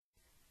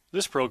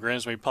This program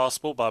is made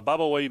possible by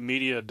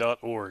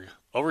BibleWayMedia.org,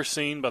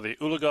 overseen by the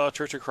Oologah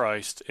Church of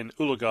Christ in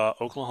Oologah,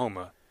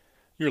 Oklahoma.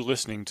 You're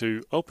listening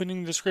to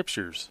Opening the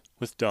Scriptures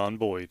with Don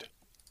Boyd.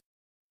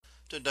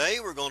 Today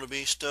we're going to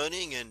be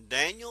studying in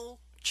Daniel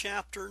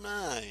chapter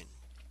 9.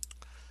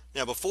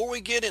 Now before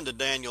we get into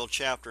Daniel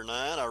chapter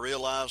 9, I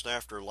realized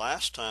after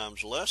last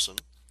time's lesson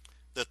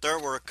that there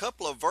were a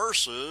couple of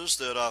verses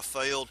that I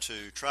failed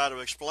to try to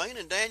explain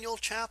in Daniel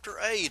chapter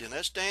 8, and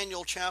that's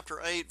Daniel chapter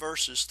 8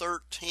 verses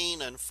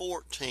 13 and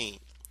 14.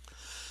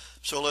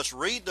 So let's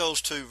read those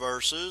two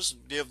verses,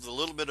 give the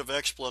little bit of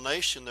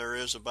explanation there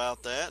is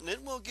about that, and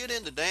then we'll get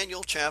into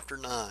Daniel chapter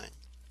 9.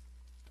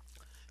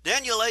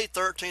 Daniel 8,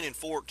 13 and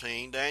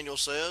 14, Daniel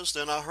says,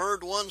 Then I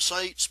heard one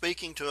saint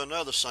speaking to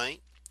another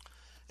saint,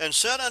 and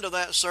said unto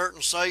that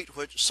certain saint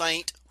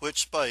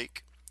which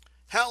spake,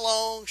 How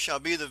long shall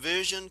be the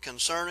vision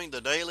concerning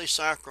the daily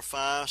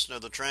sacrifice and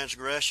of the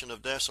transgression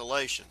of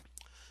desolation,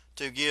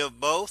 to give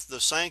both the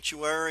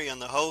sanctuary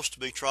and the host to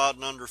be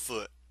trodden under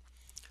foot?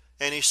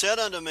 And he said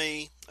unto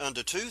me,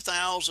 Unto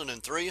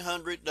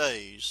 2,300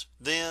 days,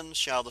 then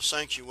shall the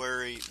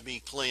sanctuary be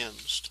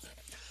cleansed.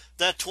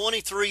 That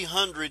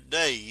 2,300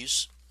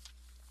 days,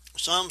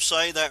 some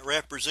say that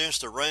represents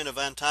the reign of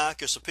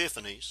Antiochus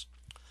Epiphanes,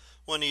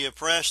 when he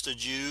oppressed the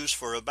Jews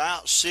for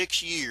about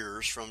 6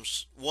 years, from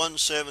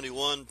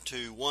 171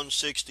 to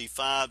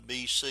 165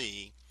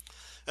 BC.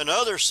 And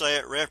others say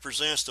it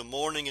represents the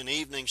morning and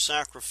evening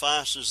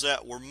sacrifices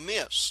that were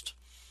missed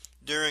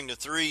during the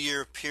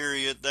 3-year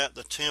period that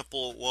the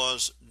temple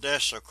was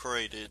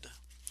desecrated.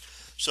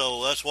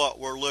 So that's what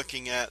we're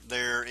looking at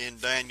there in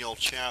Daniel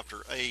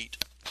chapter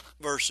 8,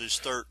 verses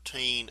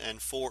 13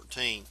 and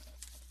 14.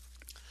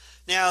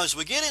 Now as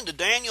we get into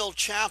Daniel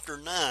chapter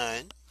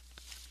 9,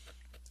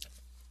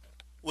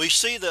 we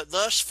see that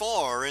thus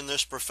far in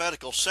this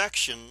prophetical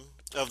section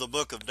of the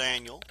book of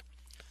Daniel,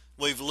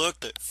 we've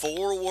looked at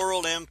 4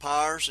 world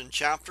empires in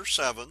chapter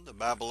 7, the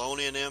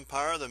Babylonian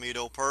Empire, the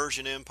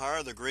Medo-Persian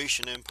Empire, the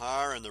Grecian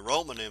Empire, and the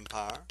Roman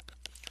Empire.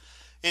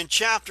 In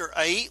chapter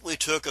 8, we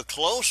took a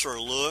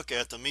closer look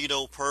at the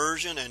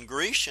Medo-Persian and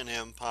Grecian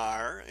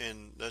Empire,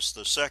 and that's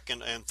the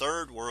 2nd and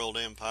 3rd world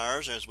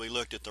empires as we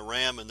looked at the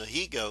ram and the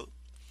he-goat.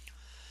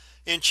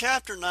 In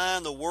chapter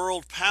 9, the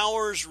world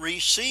powers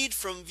recede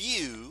from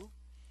view,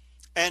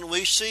 and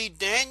we see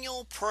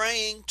Daniel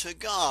praying to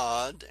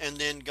God and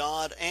then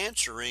God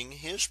answering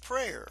his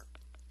prayer.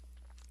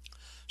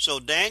 So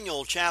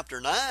Daniel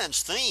chapter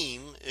 9's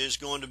theme is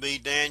going to be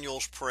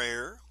Daniel's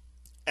prayer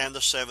and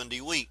the 70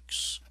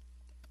 weeks.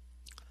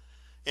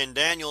 In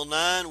Daniel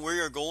 9, we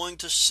are going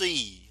to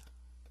see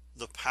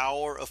the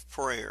power of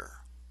prayer.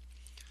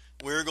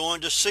 We're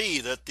going to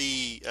see that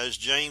as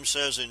James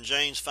says in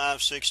James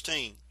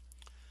 5:16,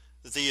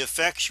 the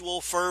effectual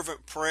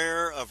fervent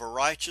prayer of a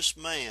righteous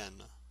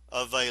man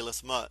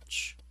availeth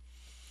much.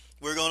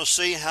 We're going to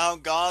see how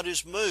God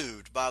is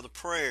moved by the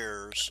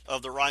prayers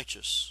of the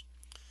righteous.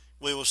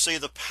 We will see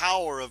the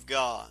power of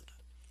God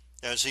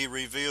as he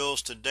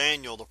reveals to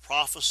Daniel the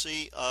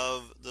prophecy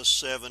of the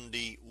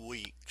 70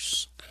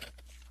 weeks.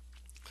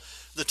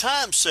 The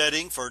time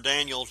setting for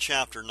Daniel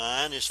chapter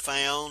 9 is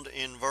found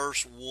in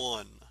verse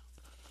 1.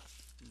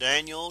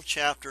 Daniel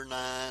chapter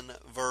 9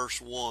 verse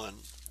 1.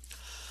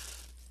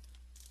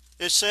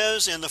 It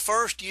says, In the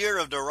first year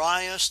of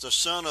Darius the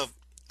son of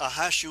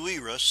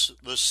Ahasuerus,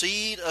 the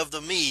seed of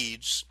the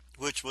Medes,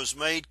 which was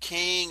made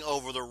king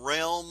over the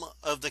realm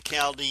of the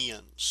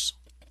Chaldeans.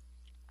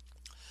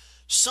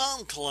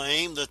 Some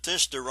claim that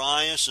this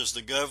Darius is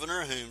the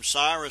governor whom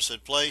Cyrus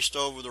had placed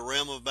over the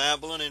realm of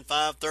Babylon in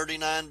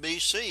 539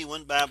 BC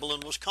when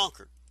Babylon was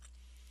conquered.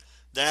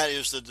 That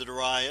is the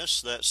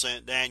Darius that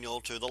sent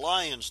Daniel to the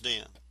lion's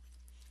den.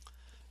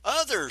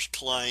 Others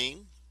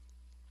claim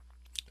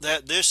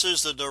that this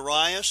is the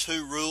Darius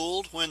who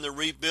ruled when the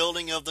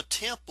rebuilding of the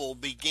temple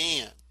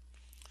began.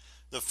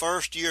 The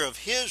first year of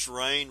his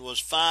reign was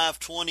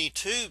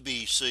 522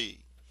 BC,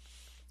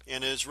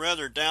 and it is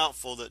rather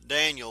doubtful that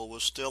Daniel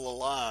was still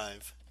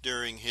alive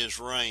during his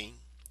reign.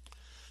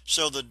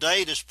 So the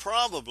date is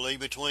probably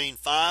between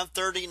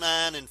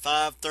 539 and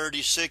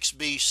 536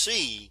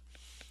 BC,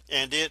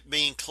 and it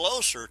being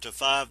closer to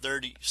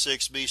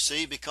 536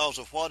 BC because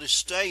of what is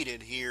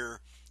stated here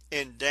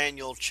in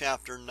Daniel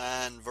chapter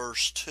 9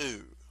 verse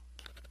 2.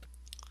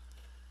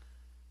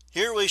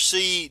 Here we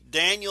see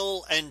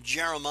Daniel and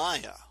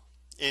Jeremiah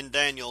in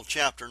Daniel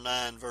chapter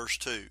 9 verse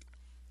 2.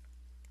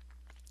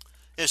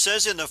 It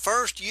says, In the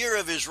first year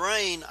of his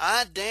reign,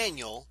 I,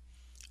 Daniel,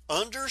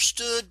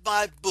 understood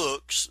by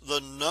books the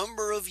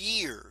number of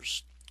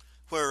years,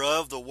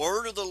 whereof the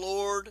word of the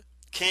Lord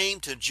came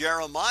to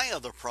Jeremiah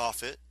the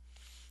prophet,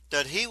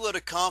 that he would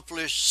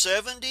accomplish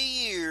 70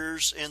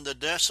 years in the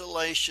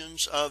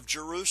desolations of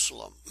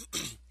Jerusalem.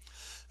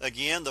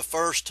 Again, the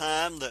first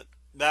time that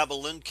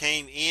Babylon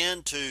came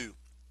in to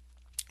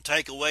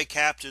take away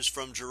captives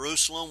from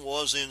Jerusalem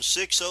was in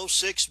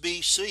 606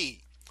 BC,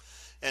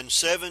 and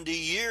 70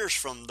 years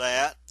from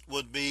that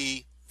would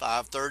be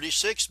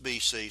 536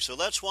 BC. So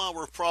that's why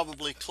we're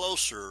probably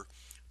closer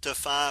to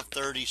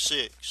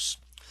 536.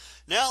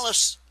 Now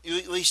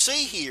we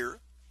see here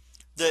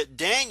that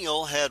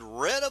Daniel had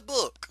read a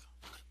book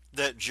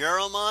that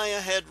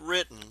Jeremiah had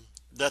written,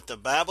 that the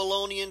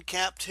Babylonian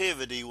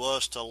captivity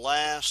was to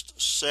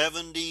last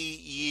 70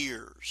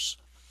 years.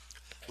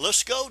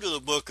 Let's go to the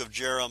book of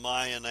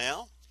Jeremiah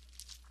now.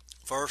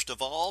 First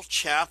of all,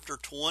 chapter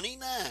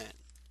 29.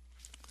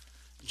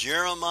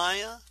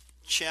 Jeremiah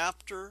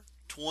chapter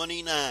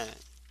 29.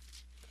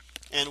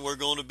 And we're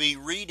going to be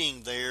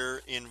reading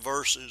there in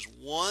verses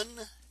 1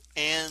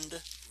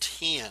 and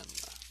 10.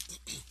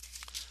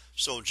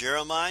 So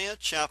Jeremiah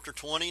chapter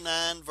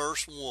 29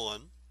 verse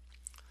 1.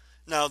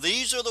 Now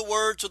these are the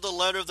words of the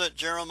letter that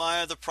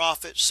Jeremiah the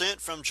prophet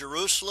sent from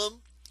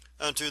Jerusalem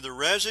unto the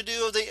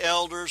residue of the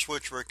elders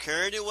which were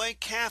carried away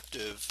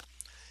captive,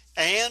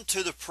 and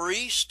to the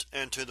priest,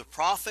 and to the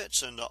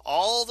prophets, and to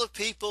all the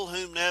people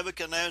whom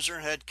Nebuchadnezzar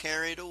had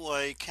carried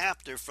away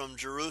captive from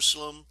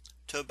Jerusalem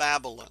to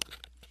Babylon.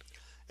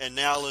 And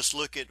now let's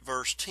look at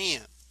verse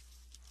 10.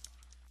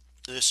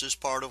 This is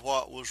part of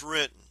what was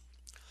written.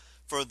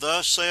 For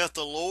thus saith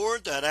the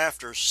Lord, that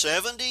after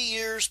 70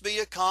 years be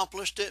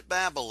accomplished at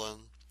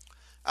Babylon,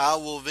 I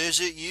will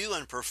visit you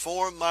and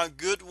perform my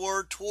good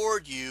word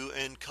toward you,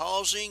 in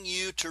causing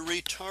you to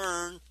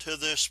return to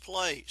this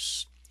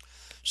place.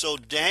 So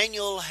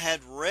Daniel had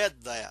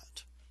read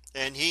that,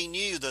 and he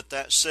knew that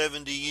that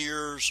 70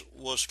 years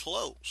was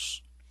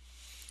close.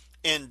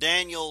 In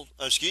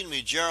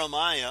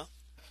Jeremiah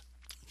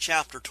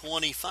chapter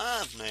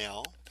 25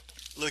 now,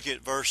 look at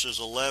verses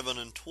 11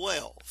 and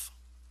 12.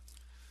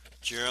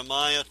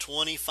 Jeremiah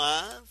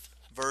 25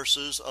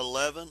 verses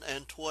 11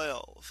 and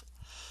 12.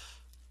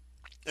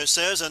 It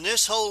says, And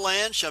this whole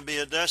land shall be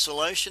a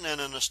desolation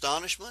and an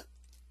astonishment,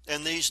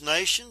 and these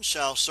nations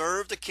shall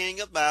serve the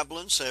king of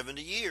Babylon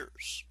 70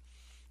 years.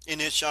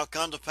 And it shall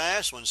come to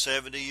pass, when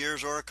 70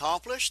 years are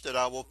accomplished, that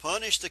I will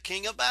punish the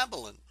king of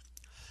Babylon,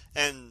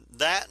 and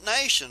that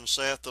nation,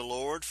 saith the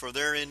Lord, for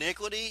their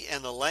iniquity,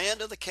 and the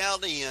land of the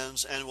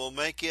Chaldeans, and will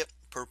make it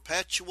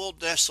perpetual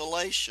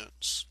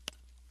desolations.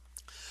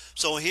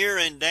 So here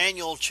in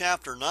Daniel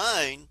chapter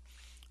 9,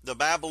 the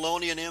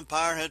Babylonian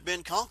Empire had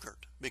been conquered,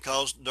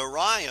 because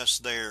Darius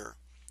there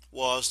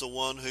was the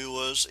one who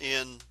was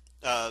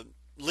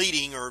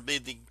leading, or be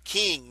the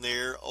king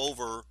there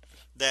over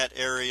that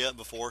area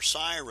before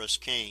Cyrus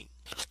came.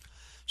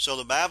 So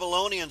the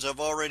Babylonians have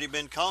already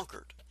been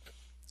conquered.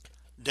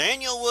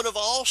 Daniel would have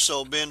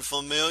also been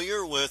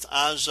familiar with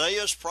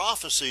Isaiah's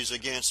prophecies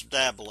against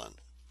Babylon.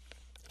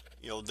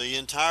 You know, the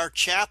entire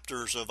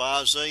chapters of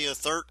Isaiah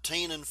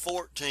 13 and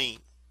 14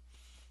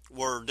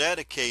 were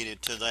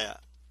dedicated to that.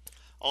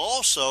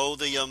 Also,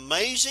 the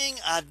amazing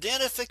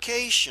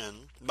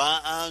identification by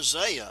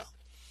Isaiah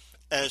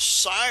as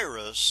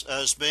Cyrus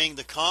as being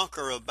the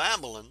conqueror of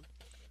Babylon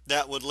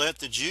that would let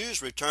the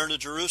Jews return to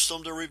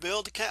Jerusalem to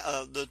rebuild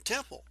the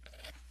temple.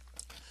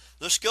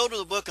 Let's go to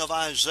the book of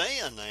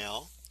Isaiah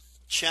now,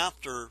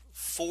 chapter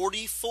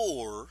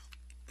 44.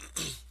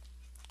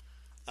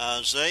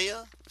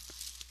 Isaiah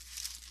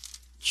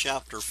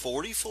chapter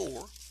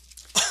 44.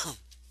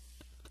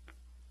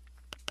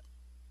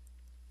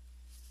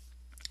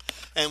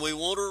 And we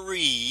want to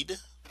read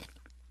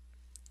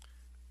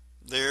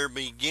there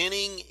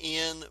beginning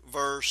in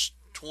verse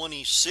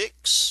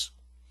 26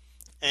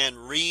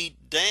 and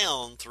read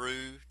down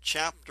through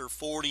chapter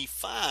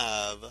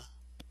 45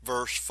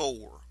 verse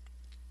 4.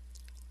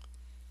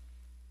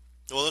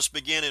 Well, let's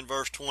begin in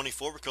verse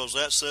 24, because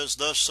that says,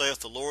 Thus saith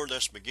the Lord.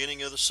 That's the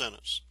beginning of the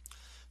sentence.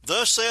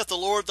 Thus saith the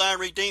Lord thy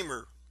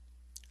Redeemer,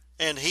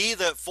 and he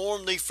that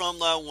formed thee from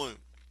thy womb.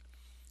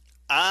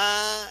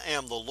 I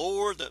am the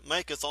Lord that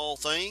maketh all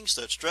things,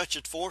 that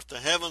stretcheth forth the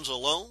heavens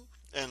alone,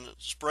 and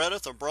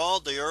spreadeth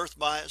abroad the earth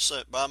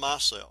by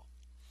myself,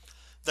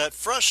 that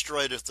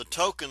frustrateth the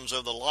tokens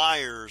of the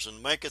liars,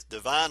 and maketh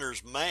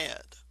diviners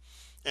mad,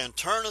 and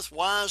turneth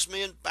wise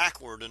men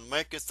backward, and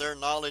maketh their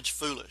knowledge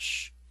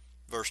foolish.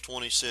 Verse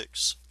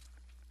 26.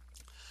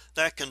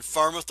 That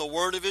confirmeth the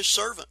word of his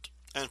servant,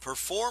 and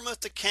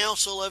performeth the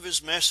counsel of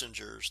his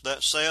messengers,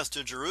 that saith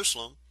to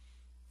Jerusalem,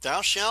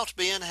 Thou shalt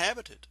be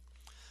inhabited,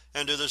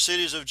 and to the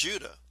cities of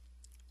Judah,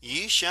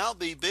 Ye shall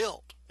be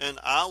built, and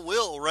I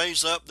will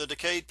raise up the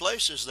decayed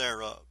places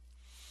thereof.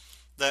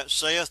 That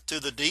saith to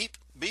the deep,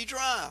 Be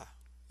dry,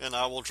 and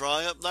I will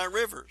dry up thy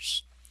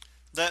rivers.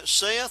 That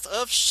saith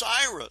of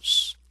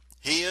Cyrus,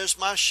 He is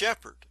my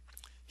shepherd.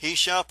 He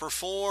shall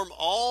perform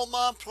all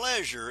my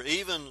pleasure,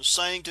 even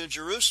saying to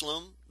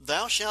Jerusalem,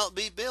 Thou shalt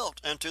be built,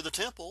 and to the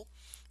temple,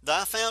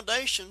 Thy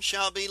foundation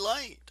shall be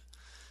laid.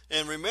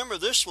 And remember,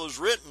 this was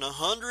written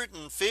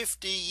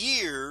 150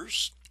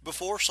 years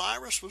before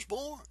Cyrus was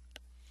born.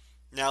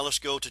 Now let's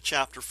go to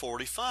chapter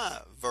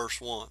 45, verse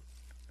 1.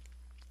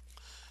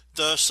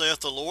 Thus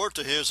saith the Lord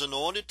to his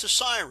anointed, to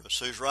Cyrus,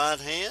 whose right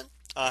hand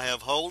I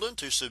have holden,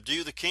 to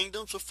subdue the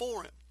kingdoms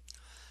before him.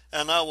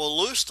 And I will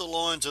loose the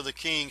loins of the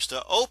kings,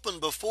 to open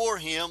before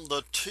him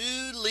the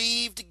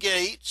two-leaved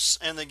gates,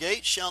 and the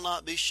gates shall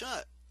not be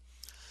shut.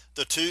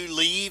 The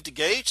two-leaved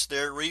gates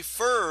there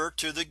refer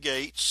to the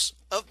gates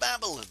of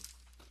Babylon.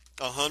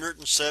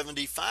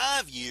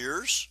 175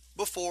 years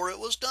before it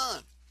was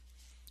done.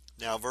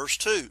 Now verse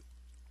 2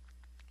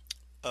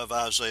 of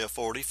Isaiah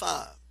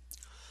 45.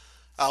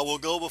 I will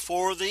go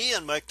before thee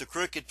and make the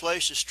crooked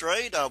places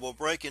straight. I will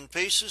break in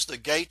pieces the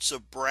gates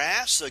of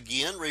brass,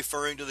 again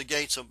referring to the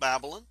gates of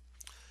Babylon,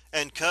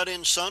 and cut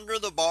in sunder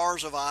the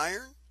bars of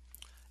iron.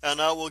 And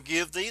I will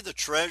give thee the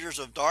treasures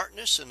of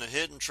darkness and the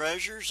hidden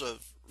treasures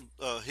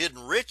of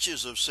hidden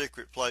riches of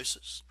secret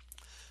places,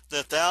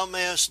 that thou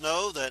mayest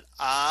know that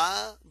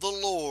I, the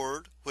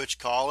Lord, which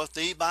calleth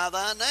thee by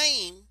thy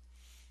name,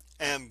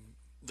 am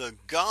the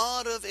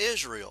God of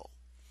Israel.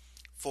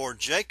 For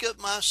Jacob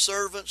my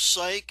servant's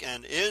sake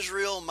and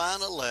Israel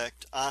mine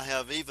elect, I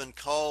have even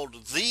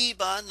called thee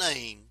by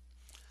name.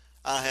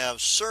 I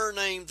have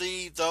surnamed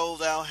thee, though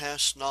thou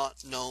hast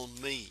not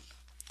known me.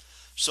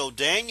 So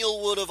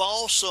Daniel would have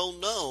also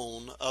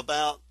known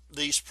about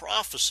these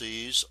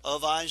prophecies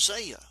of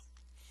Isaiah.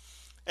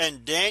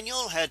 And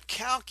Daniel had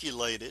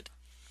calculated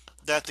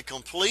that the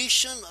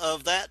completion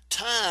of that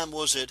time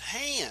was at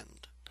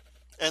hand,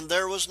 and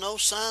there was no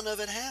sign of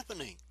it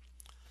happening.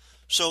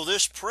 So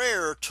this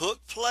prayer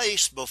took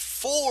place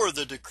before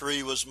the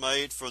decree was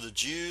made for the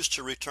Jews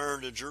to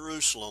return to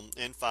Jerusalem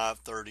in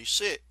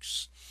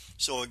 536.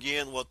 So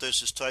again, what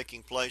this is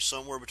taking place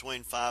somewhere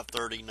between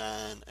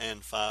 539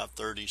 and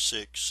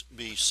 536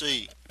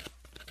 BC.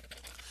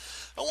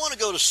 I want to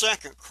go to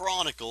 2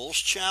 Chronicles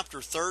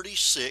chapter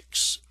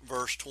 36,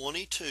 verse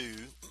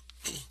 22.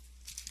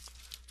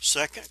 2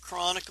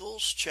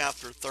 Chronicles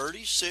chapter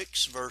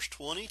 36, verse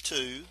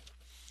 22.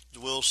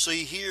 We'll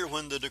see here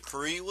when the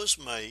decree was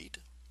made.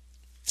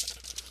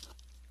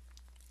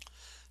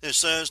 It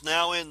says,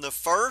 Now in the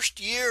first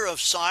year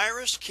of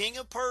Cyrus, king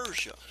of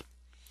Persia,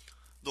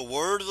 the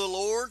word of the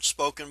Lord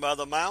spoken by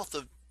the mouth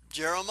of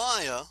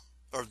Jeremiah,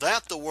 or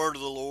that the word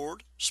of the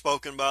Lord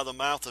spoken by the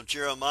mouth of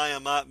Jeremiah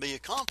might be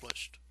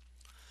accomplished.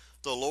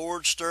 The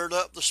Lord stirred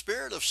up the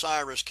spirit of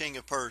Cyrus, king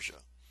of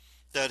Persia,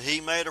 that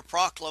he made a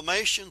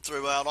proclamation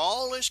throughout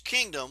all his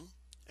kingdom,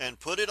 and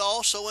put it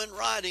also in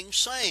writing,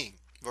 saying,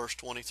 verse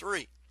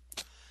 23,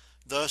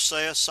 Thus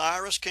saith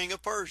Cyrus, king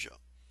of Persia,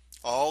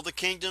 All the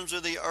kingdoms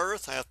of the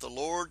earth hath the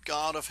Lord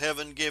God of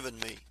heaven given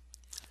me,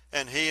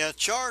 and he hath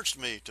charged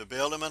me to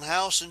build him an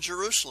house in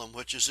Jerusalem,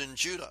 which is in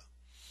Judah.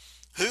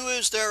 Who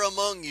is there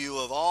among you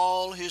of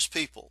all his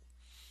people?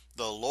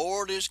 The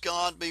Lord his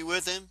God be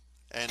with him,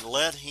 and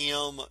let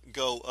him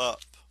go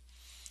up.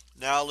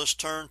 Now let's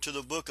turn to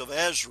the book of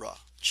Ezra,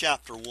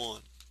 chapter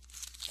 1,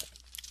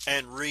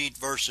 and read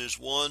verses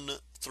 1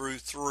 through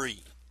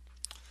 3.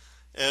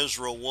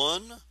 Ezra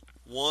 1,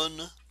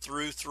 1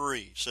 through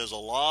 3 says a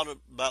lot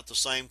about the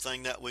same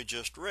thing that we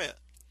just read. It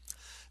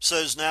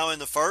says, Now in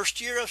the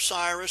first year of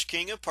Cyrus,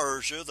 king of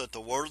Persia, that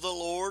the word of the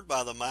Lord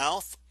by the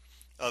mouth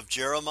of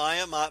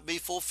Jeremiah might be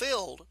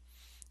fulfilled,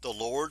 the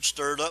Lord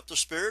stirred up the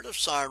spirit of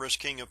Cyrus,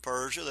 king of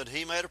Persia, that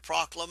he made a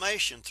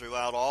proclamation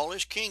throughout all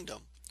his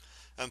kingdom,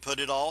 and put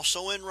it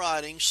also in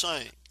writing,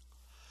 saying,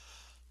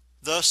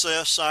 Thus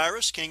saith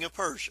Cyrus, king of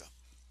Persia,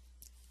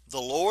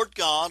 The Lord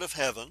God of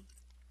heaven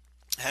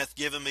hath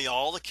given me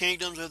all the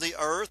kingdoms of the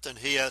earth, and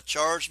he hath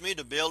charged me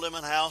to build him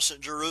an house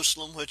at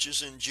Jerusalem, which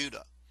is in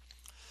Judah.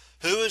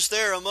 Who is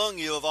there among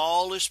you of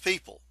all his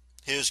people?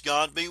 His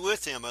God be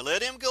with him, and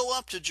let him go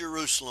up to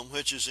Jerusalem,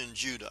 which is in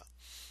Judah,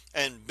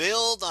 and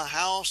build the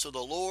house of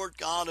the Lord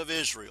God of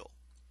Israel.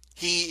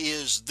 He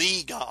is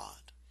the God,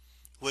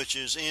 which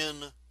is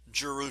in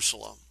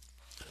Jerusalem.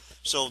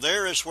 So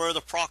there is where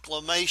the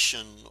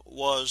proclamation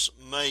was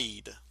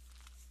made.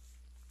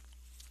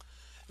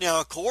 Now,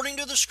 according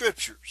to the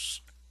scriptures,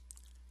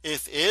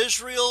 if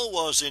Israel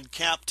was in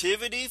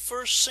captivity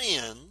for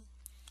sin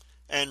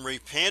and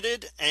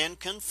repented and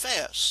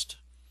confessed,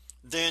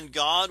 then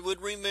God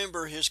would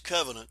remember his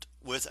covenant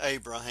with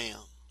Abraham.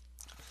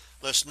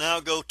 Let's now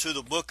go to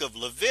the book of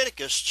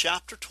Leviticus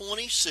chapter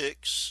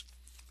 26,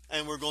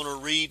 and we're going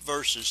to read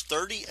verses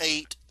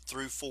 38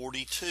 through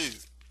 42.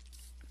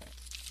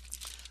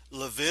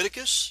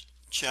 Leviticus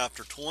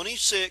chapter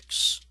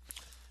 26,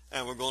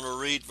 and we're going to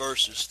read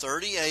verses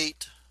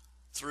 38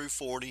 through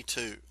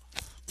 42.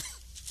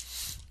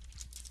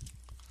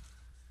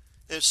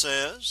 It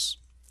says,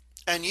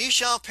 And ye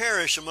shall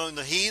perish among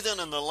the heathen,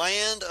 and the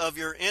land of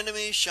your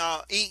enemies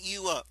shall eat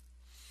you up.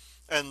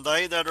 And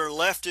they that are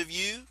left of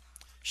you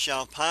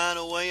shall pine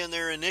away in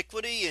their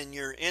iniquity in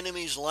your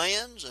enemies'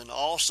 lands, and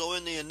also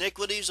in the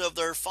iniquities of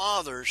their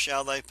fathers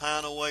shall they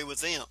pine away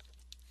with them.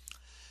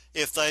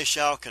 If they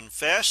shall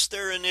confess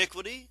their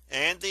iniquity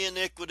and the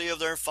iniquity of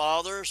their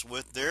fathers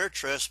with their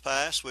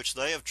trespass which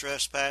they have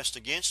trespassed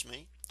against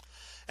me,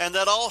 and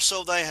that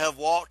also they have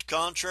walked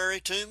contrary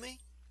to me,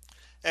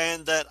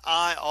 and that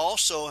I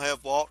also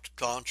have walked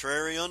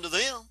contrary unto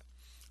them,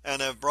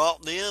 and have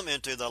brought them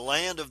into the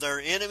land of their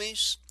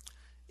enemies,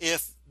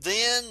 if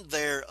then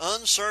their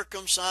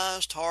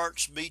uncircumcised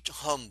hearts be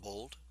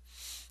humbled,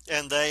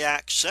 and they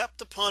accept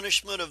the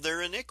punishment of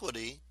their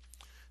iniquity,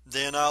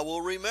 then I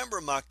will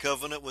remember my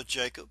covenant with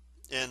Jacob,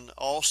 and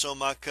also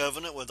my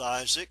covenant with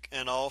Isaac,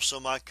 and also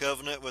my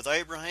covenant with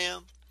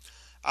Abraham.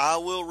 I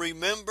will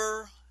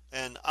remember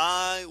and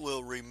I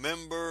will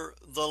remember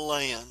the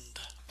land.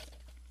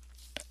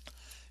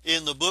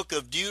 In the book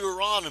of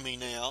Deuteronomy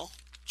now,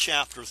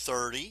 chapter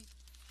 30,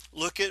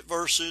 look at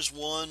verses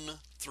 1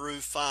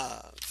 through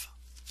 5.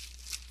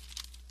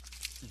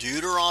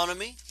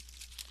 Deuteronomy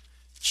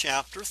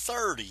chapter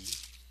 30,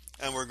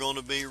 and we're going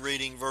to be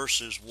reading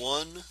verses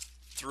 1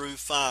 through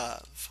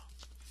 5.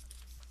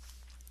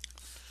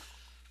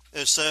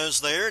 It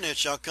says there, And it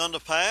shall come to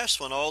pass,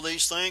 when all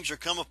these things are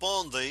come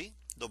upon thee,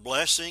 the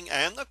blessing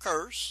and the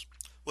curse,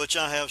 which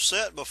I have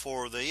set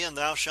before thee, and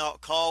thou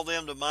shalt call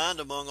them to mind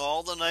among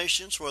all the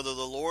nations, whither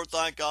the Lord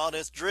thy God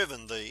hath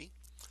driven thee,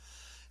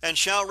 and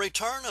shalt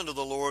return unto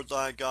the Lord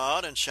thy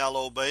God, and shalt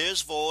obey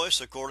his voice,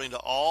 according to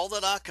all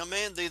that I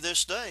command thee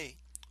this day,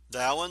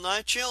 thou and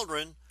thy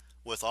children,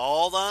 with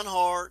all thine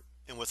heart,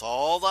 and with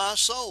all thy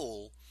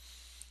soul,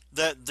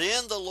 that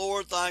then the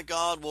Lord thy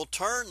God will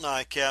turn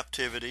thy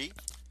captivity,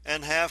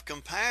 and have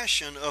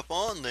compassion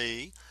upon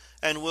thee,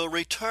 and will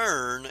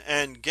return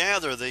and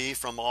gather thee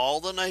from all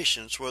the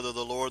nations whither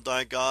the Lord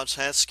thy God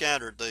hath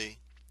scattered thee.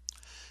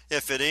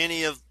 If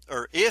any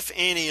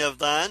of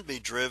thine be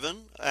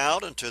driven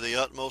out into the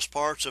utmost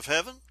parts of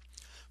heaven,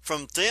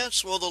 from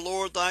thence will the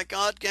Lord thy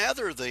God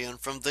gather thee, and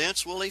from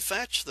thence will he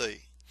fetch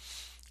thee.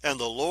 And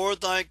the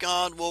Lord thy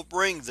God will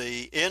bring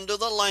thee into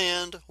the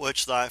land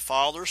which thy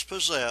fathers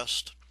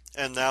possessed,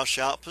 and thou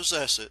shalt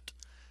possess it,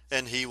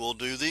 and he will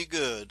do thee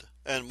good,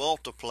 and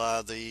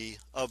multiply thee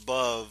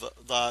above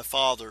thy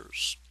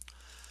fathers.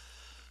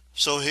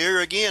 So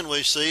here again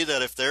we see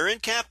that if they're in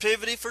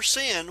captivity for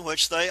sin,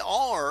 which they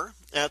are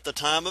at the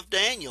time of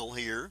Daniel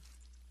here,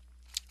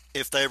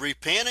 if they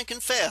repent and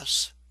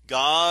confess,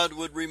 God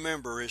would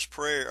remember his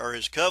prayer or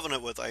his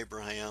covenant with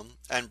Abraham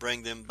and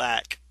bring them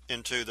back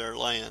into their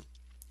land.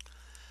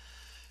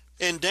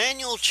 In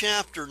Daniel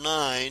chapter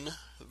 9,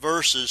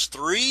 verses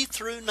 3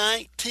 through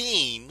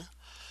 19,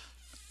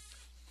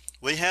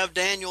 we have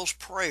Daniel's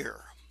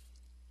prayer.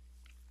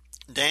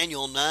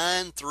 Daniel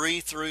 9, 3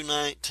 through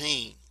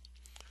 19.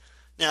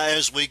 Now,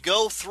 as we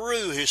go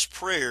through his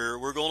prayer,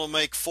 we're going to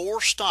make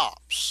 4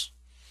 stops.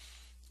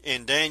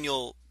 In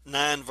Daniel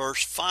 9,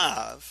 verse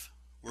 5,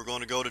 we're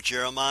going to go to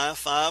Jeremiah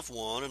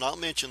 5:1, and I'll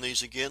mention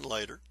these again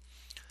later.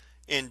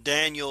 In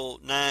Daniel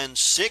 9,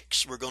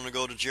 6, we're going to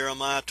go to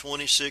Jeremiah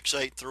 26,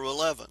 8 through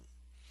 11.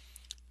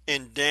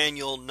 In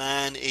Daniel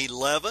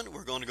 9:11,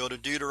 we're going to go to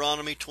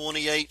Deuteronomy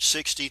 28,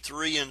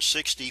 63 and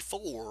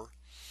 64.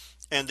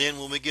 And then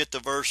when we get to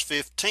verse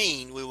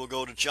 15, we will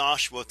go to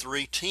Joshua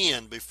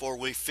 3:10 before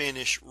we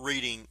finish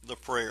reading the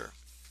prayer.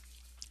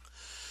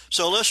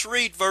 So let's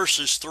read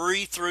verses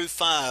 3 through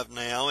 5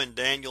 now in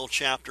Daniel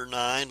chapter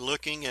 9,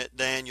 looking at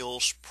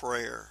Daniel's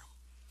prayer.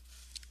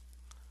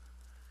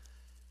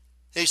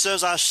 He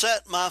says, I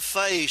set my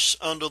face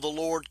unto the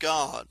Lord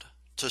God,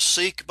 to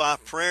seek by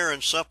prayer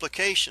and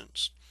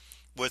supplications,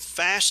 with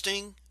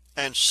fasting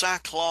and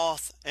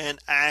sackcloth and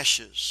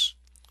ashes.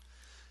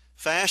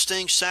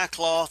 Fasting,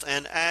 sackcloth,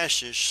 and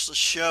ashes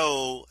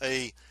show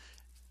a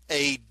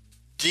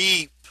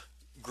deep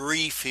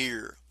grief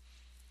here.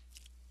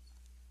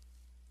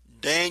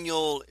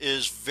 Daniel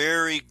is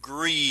very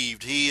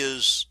grieved. He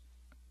is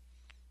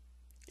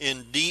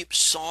in deep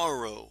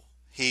sorrow.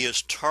 He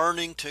is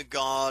turning to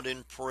God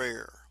in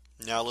prayer.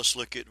 Now let's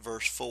look at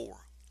verse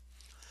 4.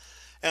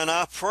 And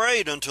I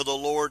prayed unto the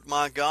Lord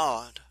my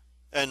God,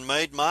 and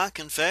made my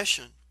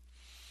confession,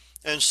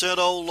 and said,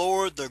 O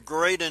Lord, the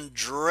great and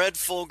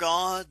dreadful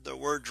God, the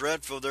word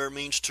dreadful there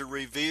means to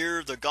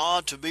revere, the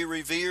God to be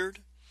revered,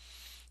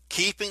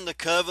 keeping the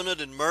covenant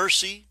and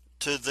mercy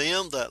to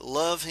them that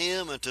love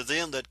him and to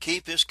them that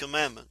keep his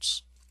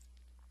commandments.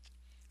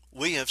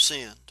 We have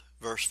sinned,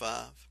 verse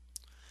 5,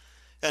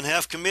 and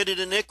have committed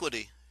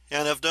iniquity,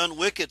 and have done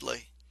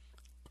wickedly,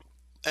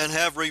 and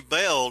have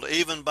rebelled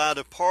even by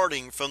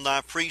departing from thy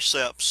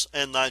precepts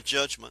and thy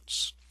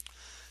judgments.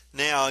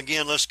 Now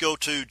again, let's go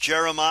to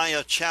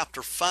Jeremiah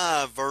chapter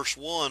 5, verse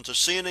 1 to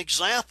see an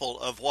example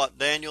of what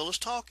Daniel is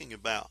talking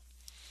about.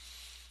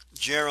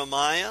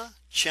 Jeremiah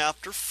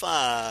chapter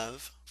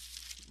 5,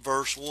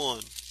 verse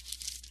 1.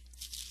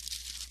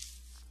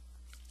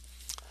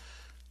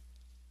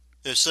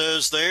 It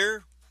says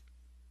there,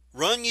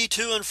 Run ye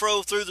to and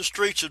fro through the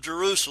streets of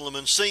Jerusalem,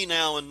 and see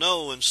now and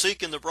know, and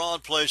seek in the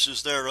broad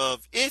places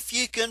thereof, if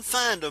ye can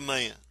find a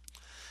man,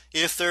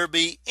 if there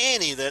be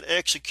any that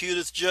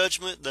executeth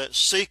judgment, that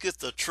seeketh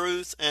the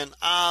truth, and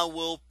I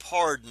will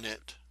pardon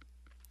it.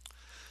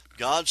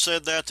 God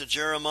said that to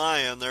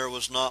Jeremiah, and there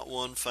was not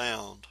one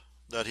found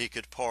that he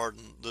could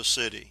pardon the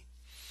city.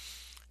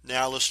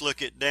 Now let's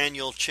look at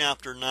Daniel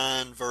chapter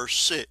 9, verse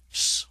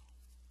 6.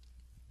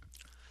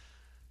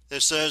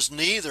 It says,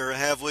 Neither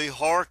have we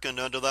hearkened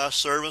unto thy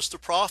servants the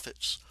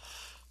prophets,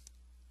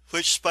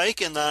 which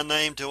spake in thy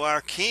name to our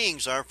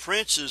kings, our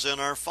princes, and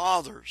our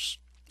fathers,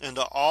 and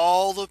to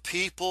all the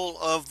people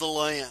of the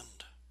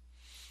land.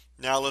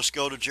 Now let's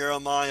go to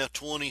Jeremiah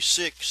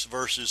 26,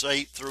 verses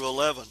 8 through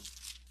 11,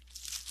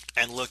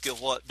 and look at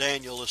what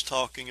Daniel is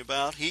talking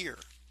about here.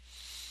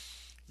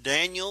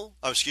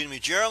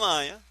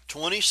 Jeremiah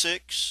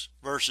 26,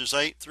 verses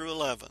 8 through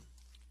 11.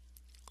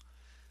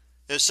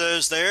 It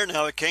says there,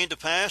 "Now it came to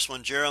pass,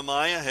 when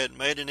Jeremiah had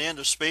made an end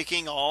of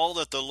speaking all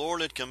that the Lord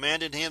had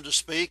commanded him to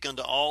speak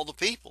unto all the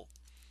people,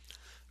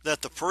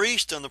 that the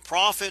priests and the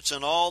prophets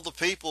and all the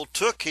people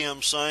took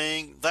him,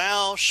 saying,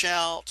 Thou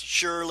shalt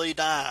surely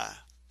die.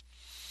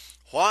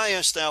 Why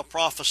hast thou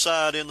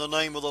prophesied in the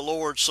name of the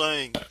Lord,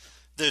 saying,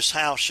 This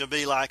house shall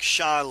be like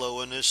Shiloh,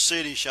 and this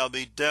city shall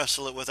be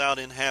desolate without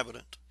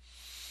inhabitant?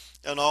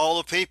 And all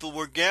the people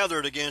were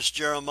gathered against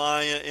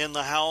Jeremiah in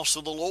the house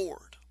of the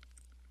Lord."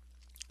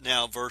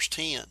 Now verse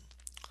 10.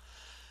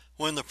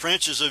 "When the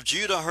princes of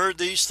Judah heard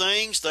these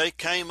things, they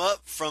came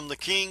up from the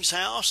king's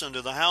house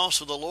unto the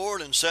house of the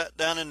Lord, and sat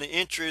down in the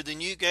entry of the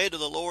new gate of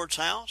the Lord's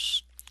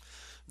house.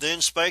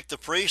 Then spake the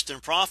priests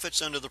and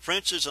prophets unto the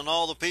princes and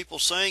all the people,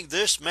 saying,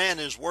 This man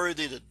is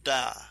worthy to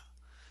die,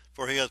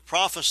 for he hath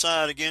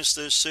prophesied against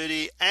this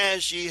city,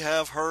 as ye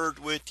have heard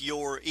with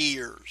your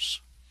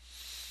ears."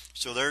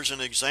 So there's an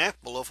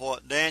example of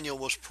what Daniel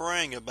was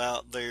praying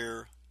about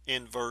there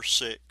in verse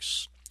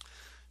 6.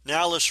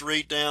 Now let's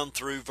read down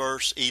through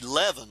verse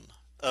 11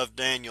 of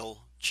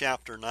Daniel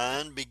chapter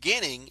 9,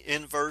 beginning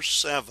in verse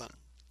 7.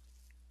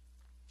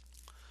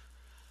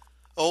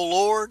 "O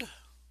Lord,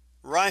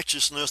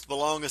 righteousness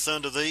belongeth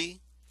unto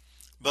thee,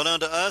 but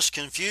unto us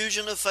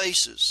confusion of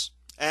faces,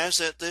 as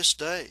at this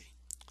day.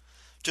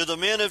 To the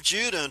men of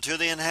Judah and to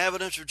the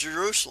inhabitants of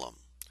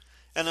Jerusalem,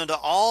 and unto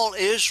all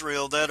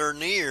Israel that are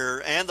near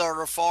and that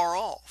are far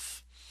off,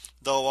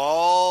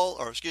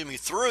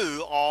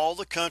 through all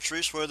the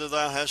countries whither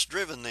thou hast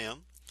driven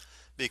them,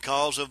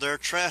 because of their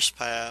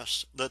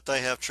trespass that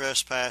they have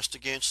trespassed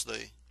against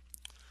thee.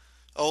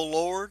 O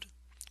Lord,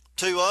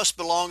 to us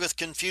belongeth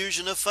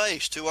confusion of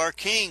face, to our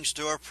kings,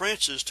 to our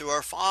princes, to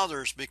our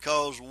fathers,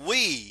 because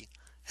we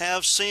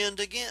have sinned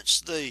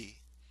against thee.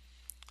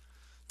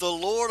 To the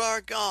Lord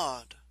our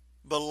God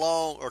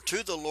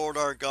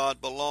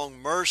belong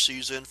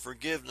mercies and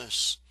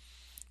forgiveness,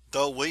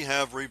 though we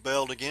have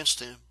rebelled against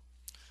him.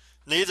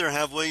 Neither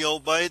have we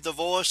obeyed the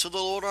voice of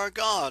the Lord our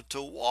God,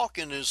 to walk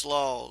in his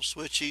laws,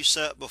 which he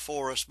set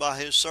before us by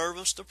his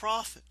servants the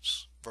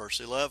prophets." Verse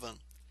 11.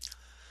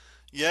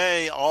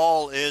 "Yea,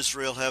 all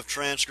Israel have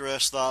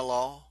transgressed thy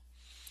law,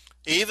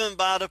 even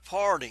by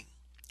departing,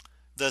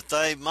 that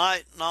they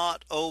might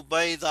not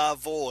obey thy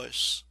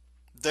voice.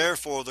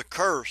 Therefore the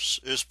curse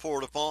is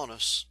poured upon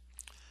us,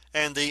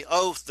 and the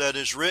oath that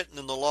is written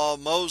in the law of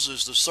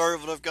Moses the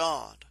servant of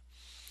God,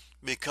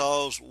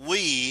 because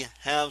we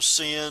have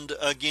sinned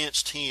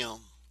against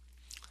him."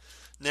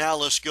 Now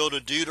let's go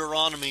to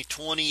Deuteronomy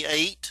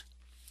 28,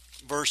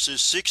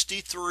 verses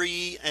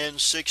 63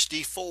 and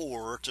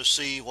 64 to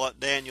see what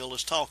Daniel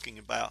is talking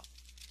about.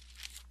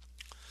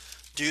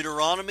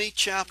 Deuteronomy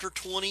chapter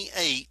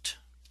 28,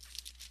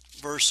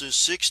 verses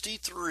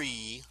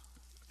 63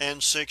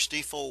 and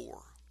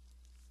 64.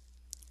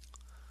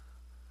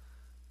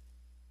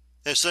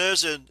 It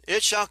says, "And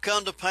it shall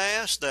come to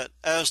pass that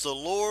as the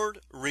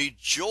Lord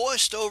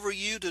rejoiced over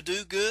you to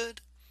do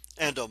good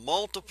and to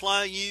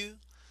multiply you,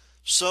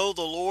 so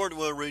the Lord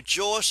will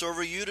rejoice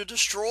over you to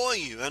destroy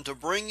you and to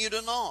bring you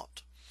to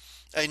naught.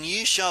 And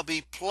ye shall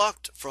be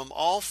plucked from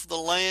off the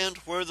land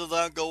whither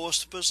thou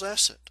goest to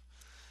possess it.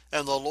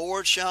 And the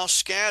Lord shall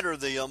scatter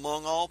thee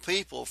among all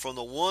people, from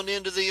the one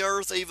end of the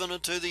earth even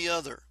unto the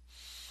other.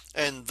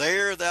 And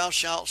there thou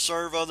shalt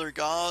serve other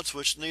gods,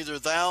 which neither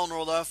thou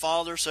nor thy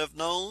fathers have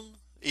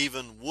known,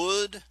 even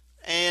wood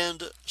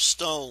and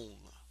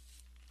stone."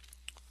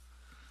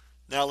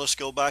 Now let's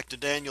go back to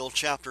Daniel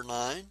chapter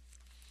 9.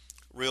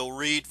 We'll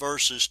read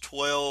verses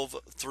 12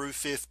 through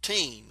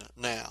 15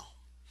 now.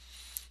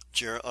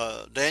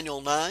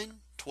 Daniel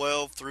 9,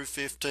 12 through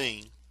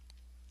 15.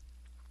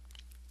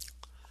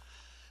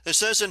 It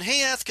says, "And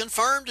he hath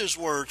confirmed his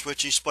words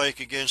which he spake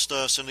against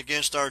us and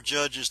against our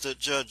judges that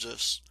judge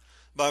us,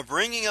 by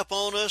bringing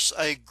upon us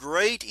a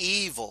great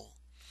evil.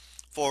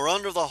 For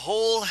under the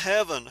whole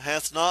heaven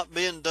hath not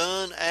been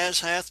done as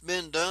hath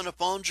been done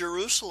upon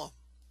Jerusalem.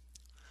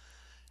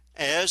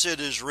 As it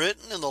is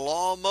written in the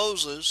law of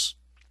Moses,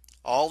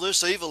 all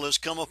this evil is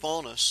come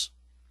upon us.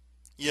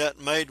 Yet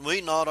made we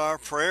not our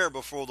prayer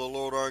before the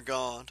Lord our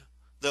God,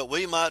 that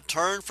we might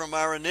turn from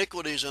our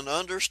iniquities and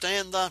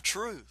understand thy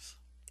truth."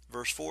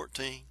 Verse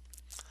 14.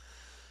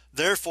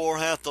 "Therefore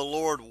hath the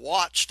Lord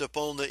watched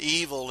upon the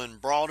evil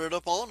and brought it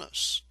upon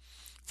us.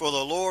 For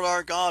the Lord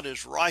our God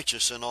is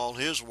righteous in all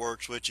his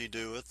works which he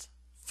doeth,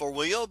 for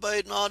we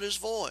obeyed not his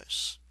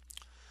voice.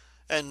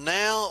 And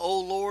now, O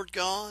Lord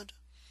God,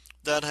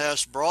 that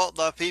hast brought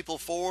thy people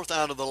forth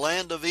out of the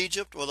land of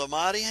Egypt with a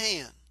mighty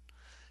hand,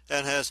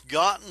 and hast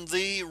gotten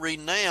thee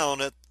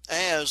renown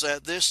as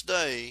at this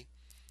day,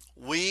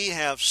 we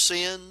have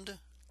sinned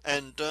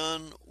and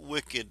done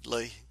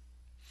wickedly."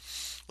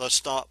 Let's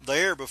stop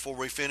there before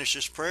we finish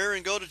this prayer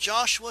and go to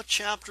Joshua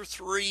chapter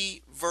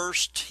 3,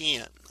 verse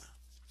 10.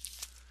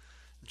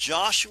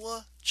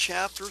 Joshua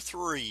chapter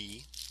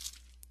 3,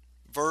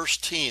 verse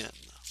 10.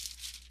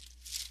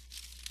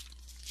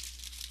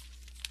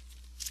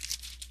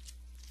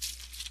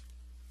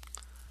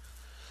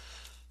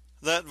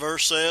 That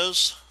verse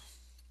says,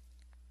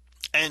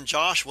 And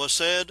Joshua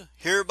said,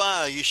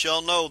 Hereby ye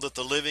shall know that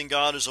the living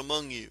God is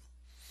among you,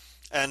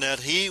 and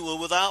that he will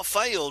without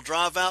fail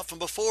drive out from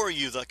before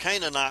you the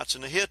Canaanites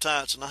and the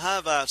Hittites and the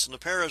Hivites and the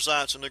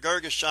Perizzites and the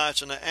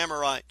Girgashites and the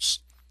Amorites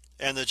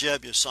and the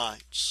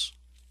Jebusites.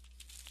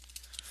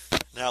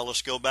 Now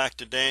let's go back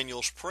to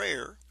Daniel's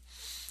prayer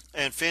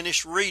and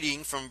finish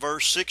reading from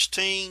verse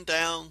 16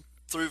 down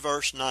through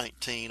verse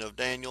 19 of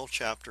Daniel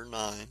chapter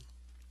 9.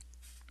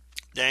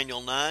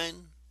 Daniel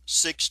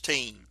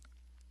 9:16.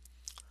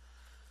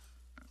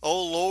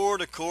 O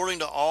Lord, according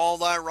to all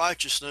thy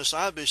righteousness,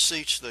 I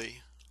beseech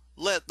thee,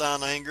 let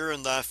thine anger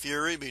and thy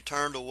fury be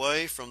turned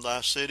away from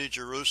thy city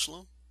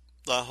Jerusalem,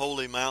 thy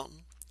holy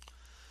mountain,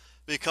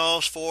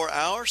 because for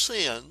our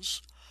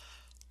sins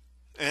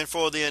and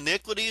for the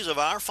iniquities of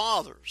our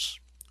fathers,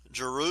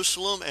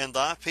 Jerusalem and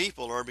thy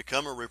people are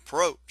become a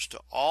reproach to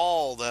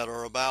all that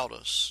are about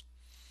us.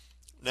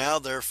 Now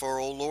therefore,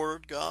 O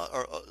Lord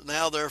God,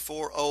 now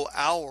therefore, O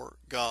our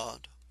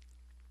God,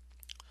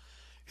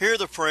 hear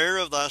the prayer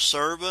of thy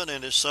servant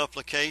and his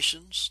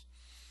supplications,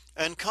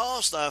 and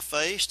cause thy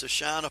face to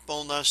shine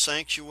upon thy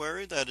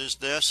sanctuary that is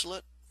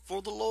desolate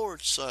for the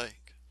Lord's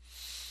sake.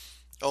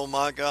 O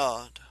my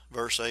God,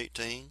 verse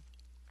 18,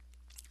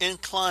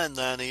 incline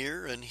thine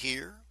ear and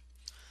hear.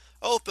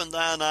 Open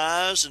thine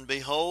eyes and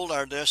behold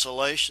our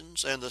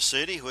desolations and the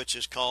city which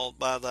is called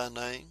by thy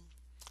name.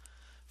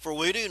 For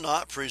we do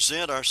not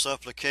present our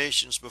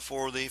supplications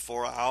before thee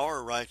for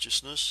our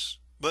righteousness,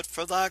 but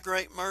for thy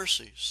great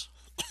mercies.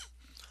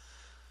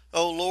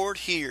 O Lord,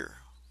 hear.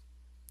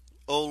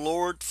 O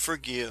Lord,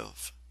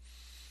 forgive.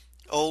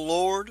 O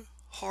Lord,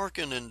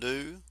 hearken and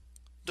do.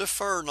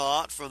 Defer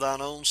not for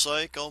thine own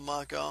sake, O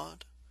my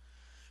God.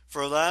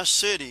 For thy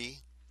city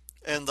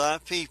and thy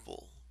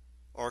people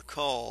are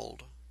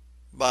called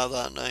by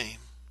thy name.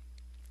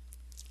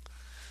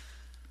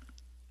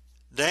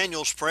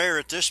 Daniel's prayer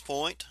at this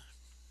point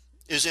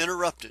is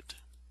interrupted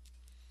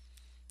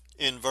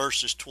in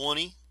verses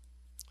 20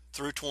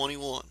 through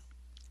 21.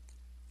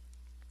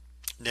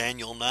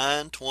 Daniel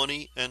 9,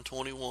 20, and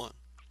 21.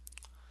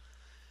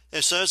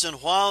 It says,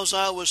 And whiles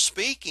I was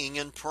speaking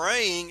and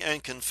praying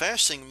and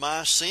confessing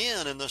my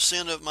sin and the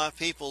sin of my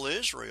people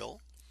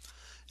Israel,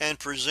 and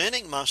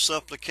presenting my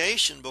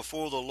supplication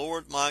before the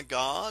Lord my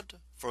God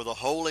for the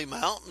holy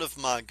mountain of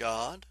my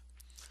God,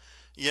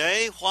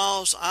 yea,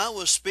 whiles I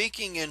was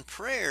speaking in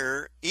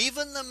prayer,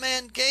 even the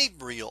man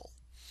Gabriel,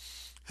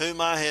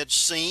 whom I had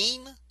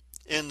seen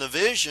in the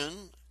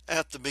vision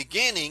at the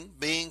beginning,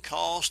 being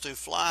caused to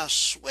fly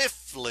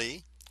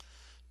swiftly,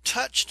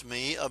 touched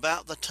me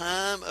about the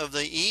time of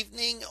the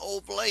evening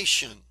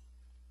oblation.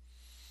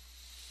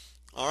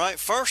 All right,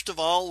 first of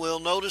all, we'll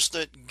notice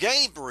that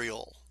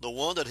Gabriel, the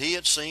one that he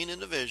had seen in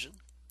the vision,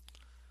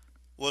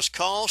 was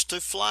caused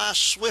to fly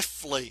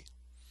swiftly.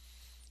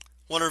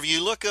 Whenever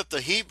you look up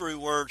the Hebrew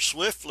word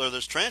swiftly,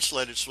 that's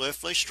translated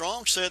swiftly,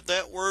 Strong said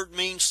that word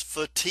means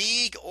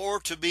fatigue or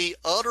to be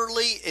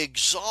utterly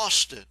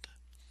exhausted.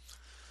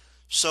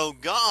 So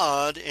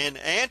God, in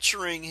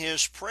answering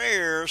his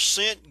prayer,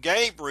 sent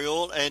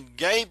Gabriel, and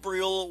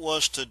Gabriel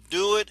was to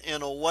do it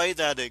in a way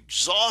that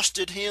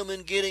exhausted him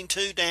in getting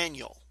to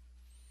Daniel.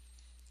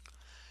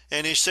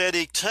 And he said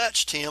he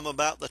touched him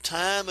about the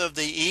time of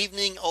the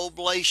evening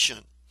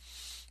oblation.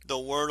 The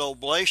word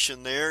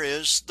oblation there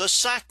is the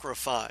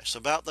sacrifice,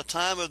 about the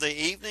time of the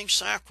evening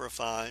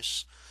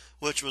sacrifice,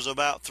 which was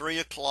about 3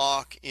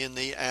 o'clock in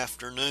the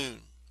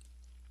afternoon.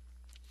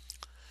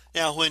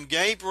 Now, when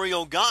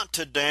Gabriel got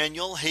to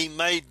Daniel, he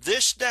made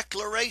this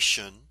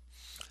declaration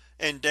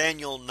in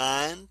Daniel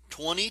 9,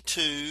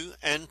 22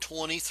 and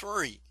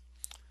 23.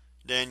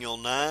 Daniel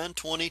 9,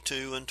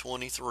 22 and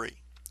 23.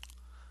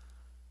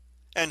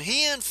 And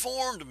he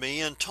informed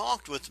me and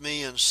talked with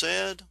me and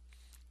said,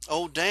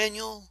 O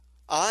Daniel,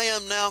 I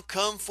am now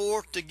come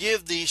forth to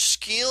give thee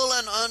skill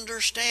and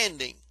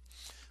understanding.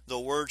 The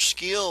word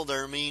skill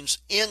there means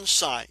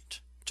insight,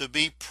 to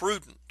be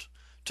prudent,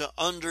 to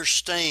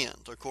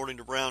understand, according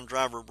to Brown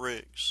Driver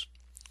Briggs.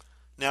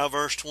 Now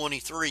verse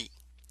 23.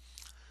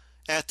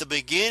 At the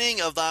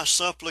beginning of thy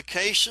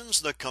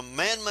supplications the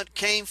commandment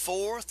came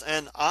forth,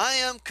 and I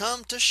am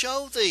come to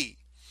show thee,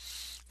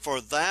 for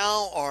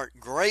thou art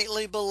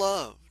greatly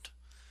beloved.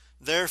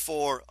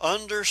 Therefore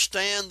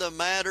understand the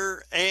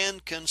matter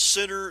and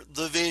consider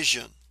the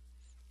vision.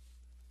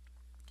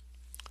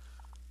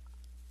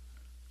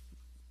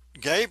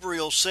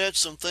 Gabriel said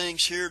some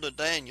things here to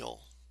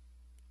Daniel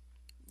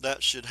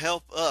that should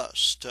help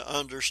us to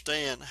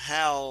understand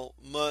how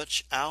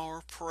much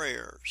our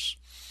prayers,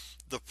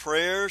 the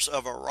prayers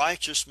of a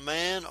righteous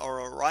man or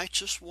a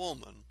righteous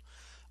woman,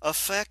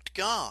 affect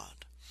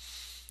God.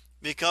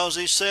 Because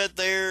he said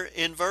there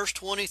in verse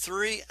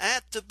 23,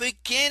 at the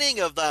beginning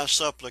of thy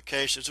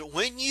supplications,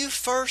 when you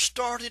first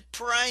started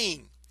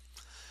praying,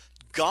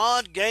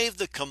 God gave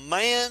the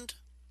command,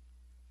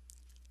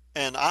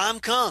 and I'm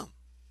come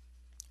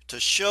to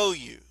show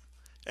you.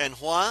 And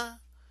why?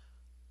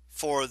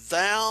 For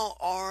thou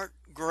art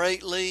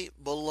greatly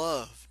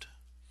beloved.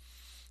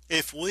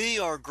 If we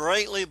are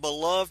greatly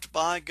beloved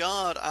by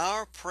God,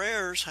 our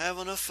prayers have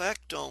an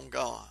effect on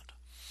God.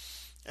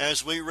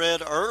 As we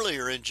read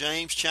earlier in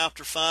James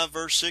chapter 5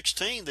 verse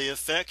 16, the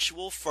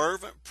effectual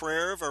fervent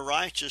prayer of a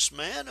righteous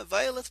man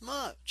availeth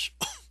much.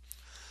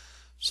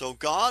 So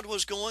God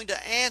was going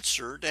to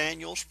answer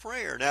Daniel's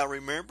prayer. Now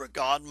remember,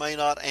 God may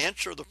not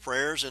answer the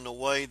prayers in the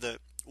way that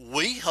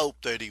we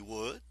hope that he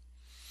would,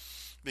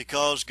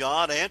 because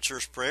God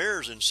answers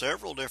prayers in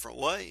several different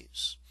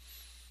ways.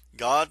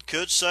 God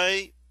could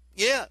say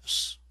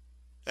yes,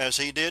 as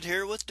he did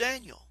here with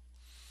Daniel.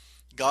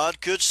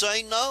 God could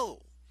say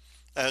no,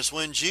 as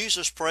when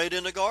Jesus prayed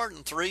in the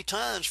garden 3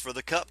 times for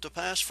the cup to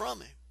pass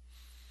from him.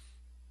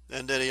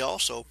 And then he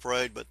also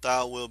prayed, but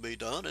thy will be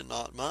done and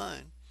not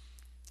mine.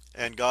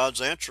 And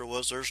God's answer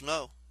was, there's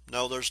no.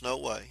 No, there's no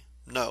way.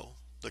 No,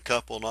 the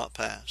cup will not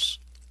pass.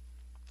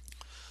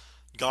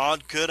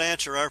 God could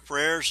answer our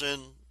prayers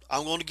and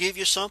I'm going to give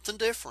you something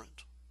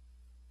different,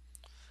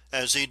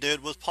 as he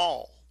did with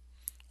Paul.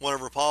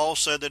 Whenever Paul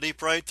said that he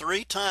prayed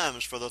 3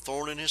 times for the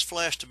thorn in his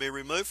flesh to be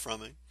removed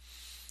from him,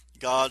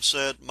 God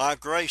said, my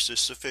grace is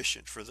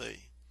sufficient for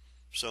thee.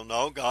 So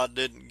no, God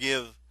didn't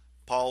give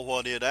Paul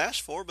what he had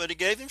asked for, but he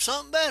gave him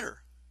something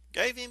better.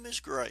 Gave him his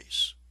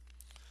grace.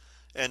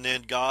 And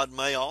then God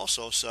may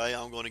also say,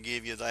 I'm going to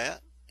give you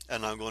that,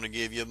 and I'm going to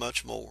give you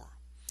much more.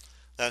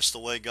 That's the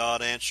way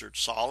God answered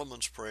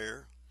Solomon's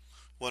prayer.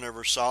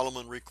 Whenever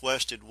Solomon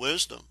requested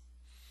wisdom,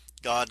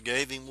 God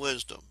gave him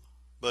wisdom,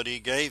 but he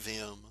gave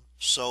him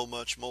so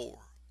much more.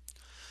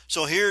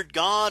 So here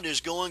God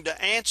is going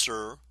to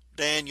answer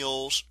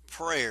Daniel's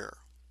prayer,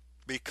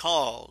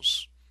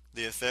 because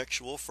the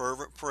effectual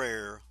fervent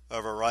prayer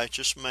of a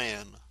righteous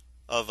man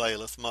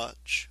availeth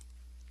much.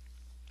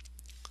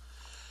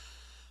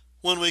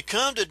 When we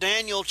come to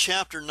Daniel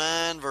chapter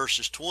 9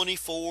 verses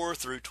 24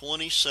 through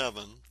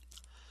 27,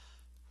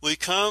 we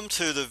come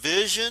to the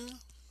vision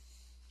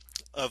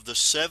of the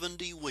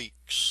 70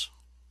 weeks.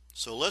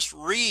 So let's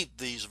read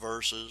these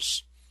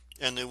verses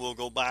and then we'll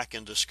go back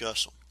and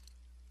discuss them.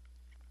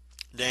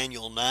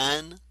 Daniel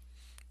 9,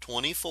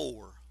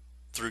 24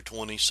 through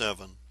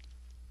 27.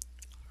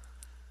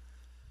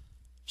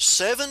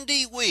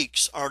 70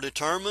 weeks are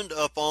determined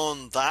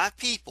upon thy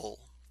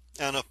people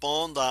and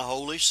upon thy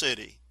holy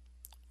city,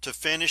 to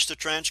finish the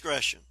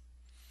transgression,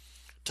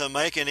 to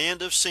make an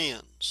end of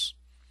sins,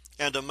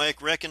 and to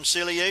make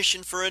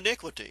reconciliation for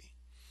iniquity,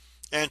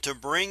 and to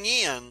bring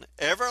in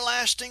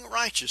everlasting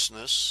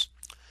righteousness,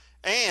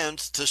 and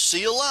to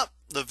seal up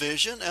the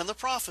vision and the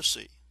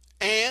prophecy,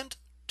 and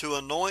to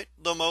anoint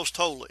the most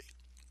holy.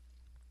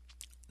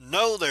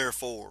 Know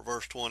therefore,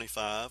 verse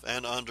 25,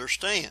 and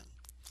understand,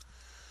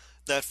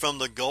 that from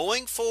the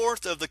going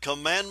forth of the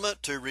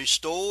commandment to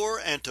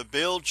restore and to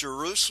build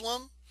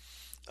Jerusalem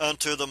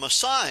unto the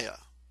Messiah,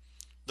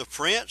 the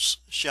prince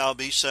shall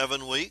be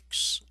 7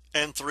 weeks,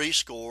 and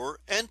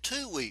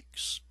 62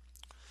 weeks.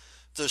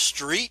 The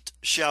street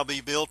shall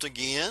be built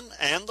again,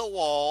 and the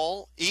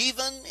wall,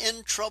 even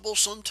in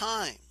troublesome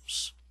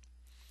times.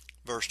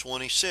 Verse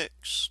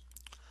 26.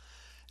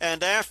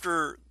 And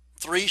after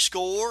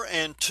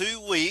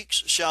 62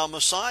 weeks shall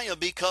Messiah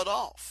be cut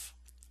off,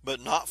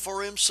 but not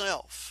for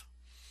himself.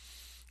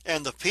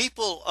 And the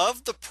people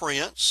of the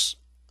prince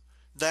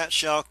that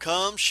shall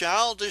come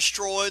shall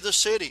destroy the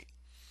city,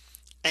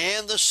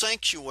 and the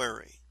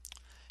sanctuary,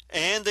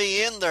 and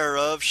the end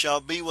thereof shall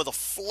be with a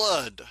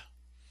flood,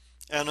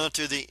 and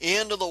unto the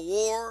end of the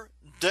war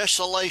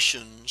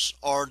desolations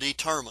are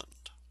determined.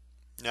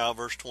 Now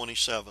verse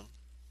 27.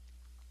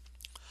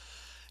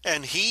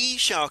 And he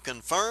shall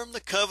confirm the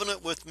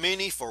covenant with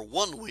many for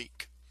 1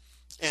 week,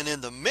 and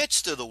in the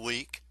midst of the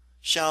week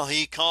shall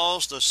he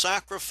cause the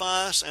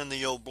sacrifice and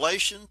the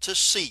oblation to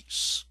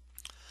cease.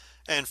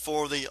 And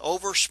for the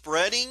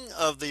overspreading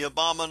of the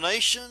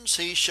abominations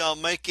he shall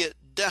make it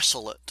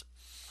desolate,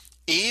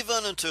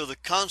 even until the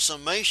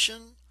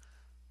consummation,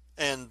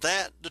 and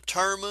that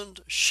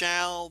determined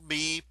shall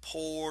be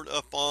poured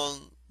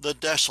upon the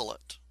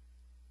desolate.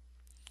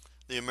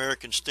 The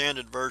American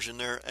Standard Version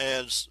there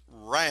adds,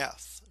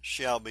 wrath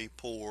shall be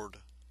poured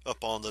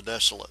upon the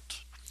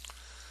desolate.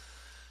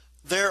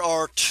 There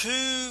are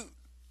 2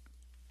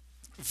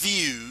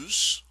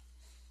 views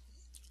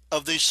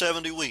of these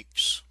 70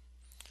 weeks.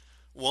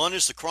 One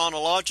is the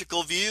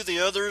chronological view, the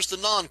other is the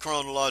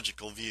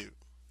non-chronological view.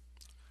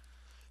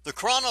 The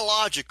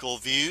chronological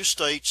view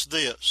states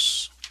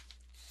this: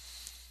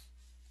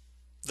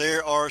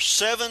 there are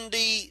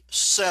 70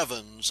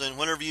 sevens, and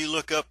whenever you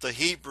look up the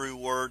Hebrew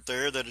word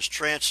there that is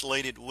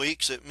translated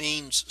weeks, it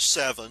means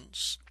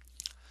sevens.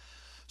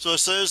 So it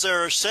says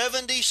there are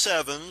 70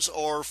 sevens,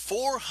 or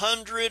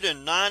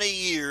 490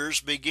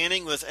 years,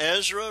 beginning with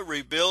Ezra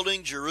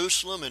rebuilding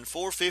Jerusalem in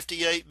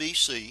 458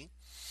 BC,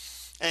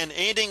 and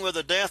ending with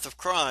the death of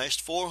Christ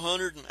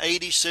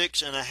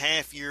 486 and a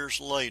half years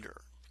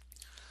later.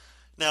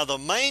 Now the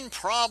main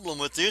problem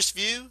with this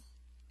view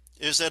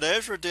is that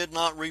Ezra did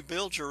not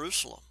rebuild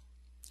Jerusalem.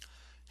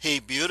 He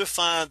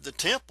beautified the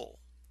temple,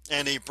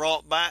 and he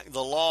brought back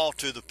the law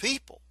to the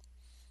people.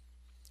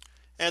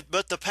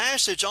 But the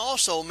passage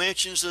also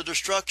mentions the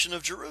destruction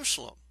of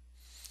Jerusalem.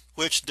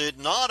 which did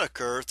not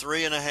occur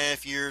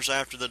 3.5 years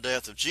after the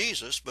death of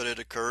Jesus, but it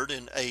occurred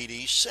in AD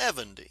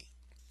 70.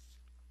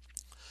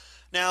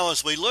 Now,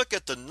 as we look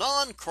at the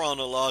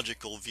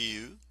non-chronological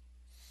view,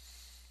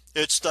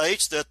 it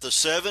states that the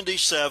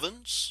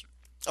 77s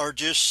are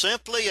just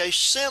simply a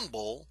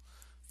symbol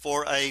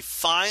for a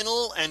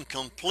final and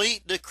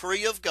complete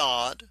decree of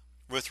God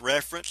with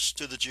reference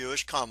to the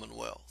Jewish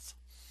Commonwealth.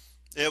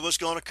 It was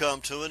going to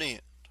come to an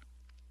end.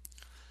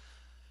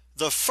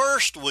 The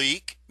first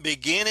week,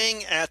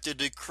 beginning at the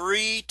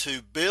decree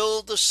to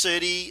build the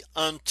city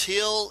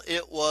until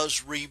it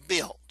was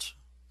rebuilt.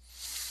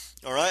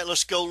 All right,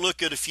 let's go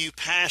look at a few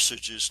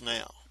passages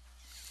now.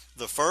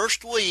 The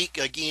first week,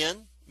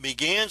 again,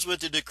 begins with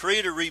the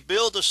decree to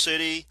rebuild the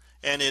city,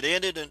 and it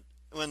ended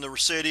when the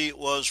city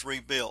was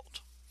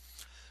rebuilt.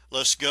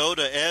 Let's go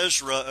to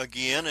Ezra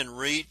again and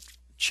read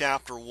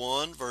chapter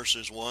 1,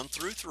 verses 1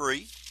 through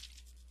 3.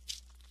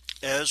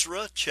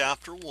 Ezra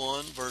chapter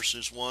 1,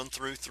 verses 1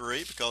 through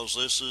 3, because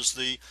this is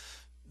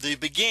the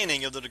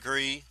beginning of the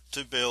decree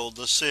to build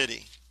the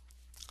city.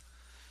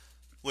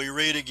 We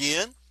read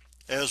again,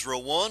 Ezra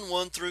 1,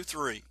 1 through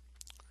 3.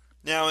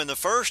 Now in the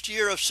first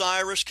year of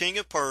Cyrus king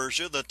of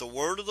Persia, that the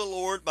word of the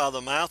Lord by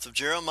the mouth of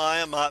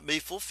Jeremiah might be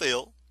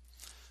fulfilled,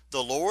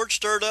 the Lord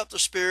stirred up the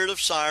spirit of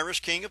Cyrus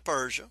king of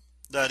Persia,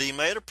 that he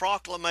made a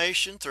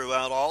proclamation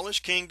throughout all his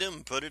kingdom,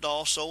 and put it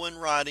also in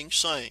writing,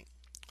 saying,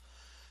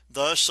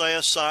 Thus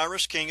saith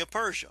Cyrus king of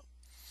Persia,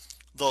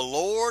 The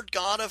Lord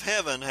God of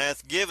heaven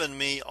hath given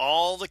me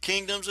all the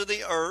kingdoms of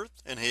the earth,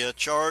 and he hath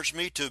charged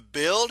me to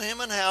build him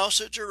an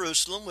house at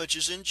Jerusalem, which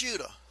is in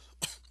Judah.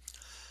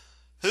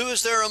 Who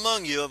is there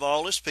among you of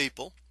all his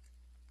people?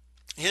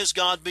 His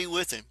God be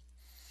with him.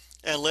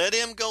 And let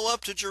him go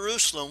up to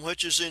Jerusalem,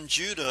 which is in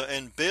Judah,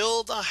 and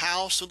build the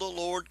house of the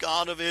Lord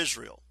God of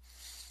Israel.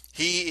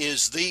 He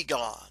is the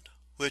God,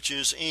 which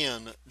is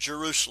in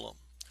Jerusalem.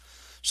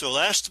 So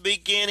that's the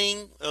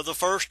beginning of the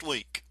first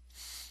week.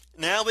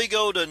 Now we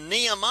go to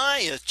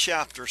Nehemiah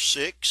chapter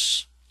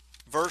 6,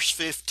 verse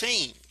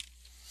 15.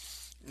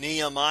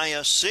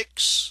 Nehemiah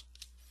 6,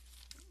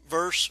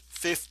 verse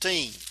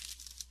 15.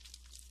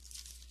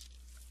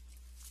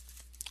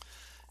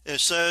 It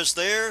says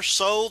there,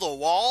 So the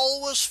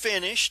wall was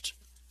finished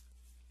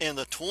in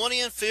the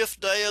 25th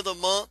day of the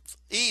month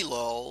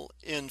Elul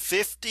in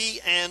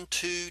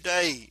 52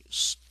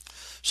 days.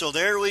 So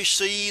there we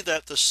see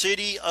that the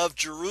city of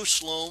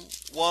Jerusalem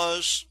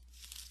was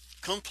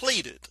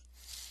completed.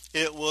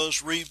 It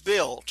was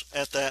rebuilt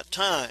at that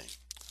time.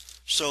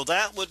 So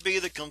that would be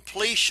the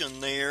completion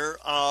there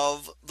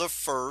of the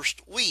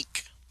first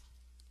week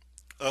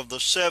of the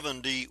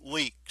 70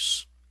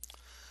 weeks.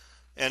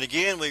 And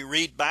again, we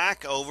read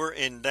back over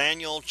in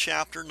Daniel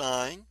chapter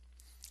 9,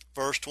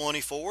 verse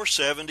 24,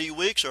 70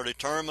 weeks are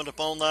determined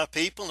upon thy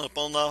people and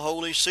upon thy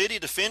holy city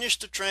to finish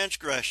the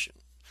transgression.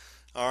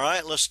 All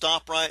right, let's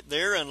stop right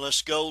there and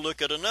let's go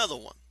look at another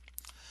one.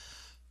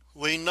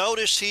 We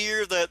notice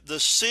here that the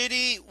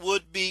city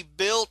would be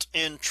built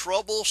in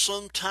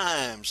troublesome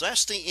times.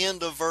 That's the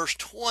end of verse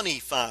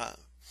 25.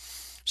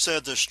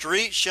 Said the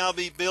street shall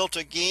be built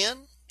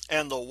again,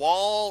 and the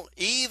wall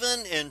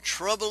even in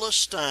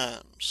troublous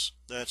times.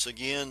 That's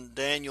again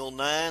Daniel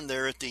 9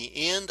 there at the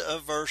end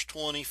of verse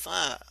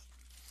 25.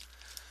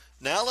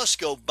 Now let's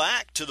go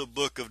back to the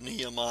book of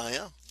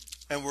Nehemiah,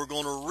 and we're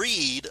going to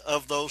read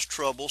of those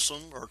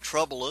troublesome or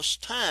troublous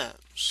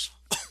times.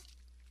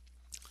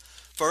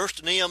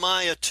 First,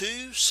 Nehemiah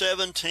 2,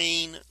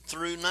 17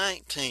 through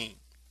 19.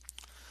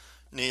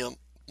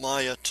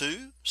 Nehemiah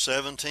 2,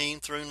 17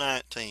 through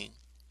 19.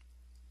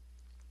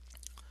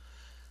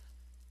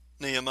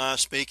 Nehemiah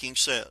speaking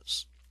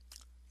says,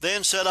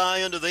 Then said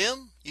I unto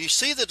them, Ye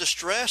see the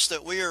distress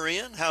that we are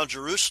in, how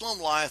Jerusalem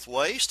lieth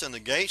waste, and the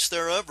gates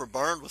thereof are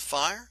burned with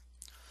fire.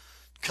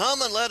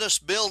 Come and let us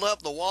build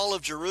up the wall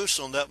of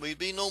Jerusalem, that we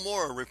be no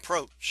more a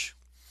reproach.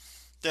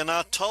 Then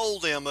I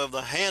told them of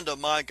the hand of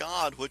my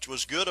God, which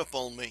was good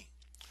upon me,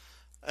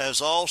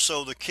 as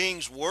also the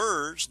king's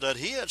words that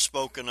he had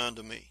spoken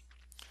unto me.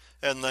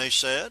 And they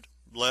said,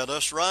 Let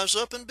us rise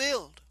up and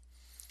build.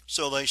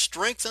 So they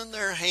strengthened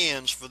their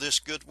hands for this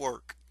good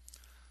work.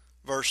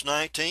 Verse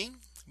 19,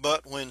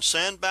 But when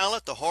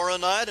Sanballat the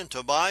Horonite and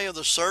Tobiah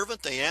the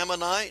servant, the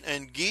Ammonite,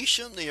 and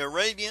Geshem the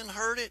Arabian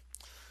heard it,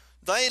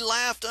 they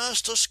laughed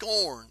us to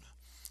scorn,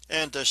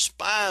 and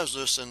despised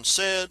us, and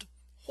said,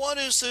 What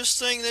is this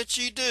thing that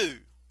ye do?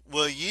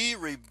 Will ye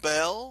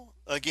rebel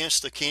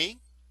against the king?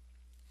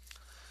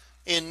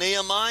 In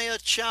Nehemiah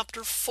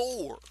chapter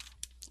 4,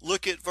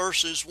 look at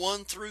verses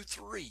 1 through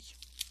 3.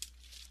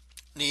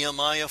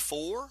 Nehemiah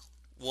 4,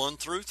 1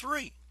 through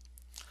 3.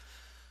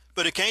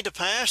 But it came to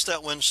pass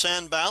that when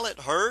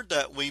Sanballat heard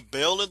that we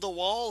builded the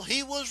wall,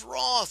 he was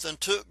wroth,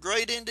 and took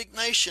great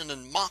indignation,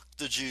 and mocked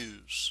the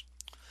Jews.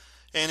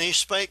 And he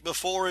spake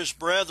before his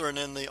brethren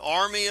in the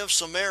army of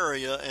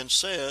Samaria, and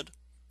said,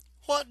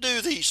 What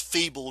do these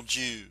feeble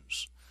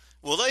Jews?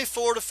 Will they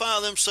fortify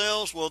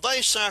themselves? Will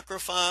they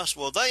sacrifice?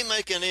 Will they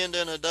make an end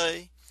in a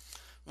day?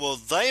 Will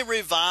they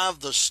revive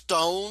the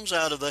stones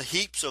out of the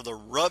heaps of the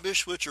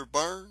rubbish which are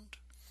burned?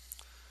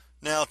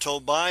 Now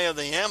Tobiah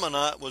the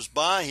Ammonite was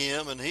by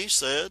him, and he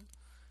said,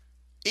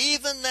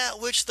 even that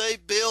which they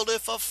build,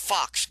 if a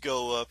fox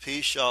go up,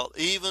 he shall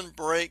even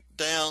break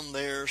down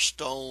their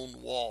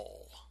stone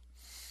wall.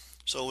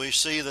 So we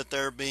see that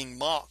they're being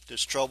mocked.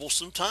 It's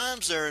troublesome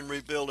times there in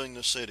rebuilding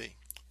the city.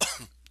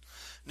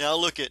 Now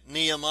look at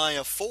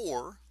Nehemiah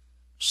 4,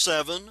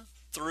 7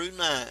 through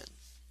 9.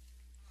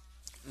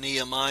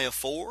 Nehemiah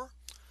 4,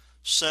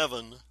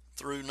 7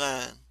 through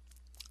 9.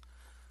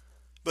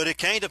 But it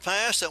came to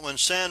pass that when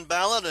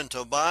Sanballat and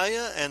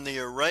Tobiah and the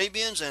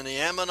Arabians and the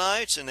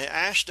Ammonites and the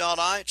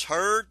Ashdodites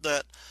heard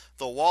that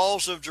the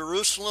walls of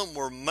Jerusalem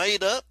were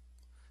made up,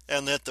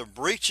 and that the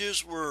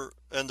breaches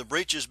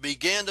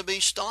began to be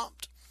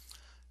stopped,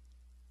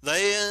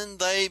 then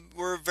they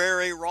were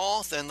very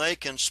wroth, and they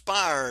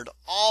conspired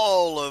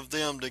all of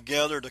them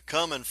together to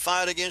come and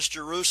fight against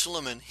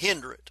Jerusalem and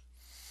hinder it.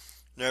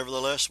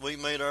 Nevertheless, we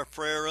made our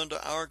prayer unto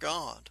our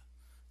God,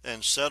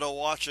 and set a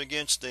watch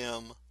against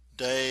them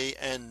day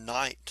and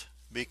night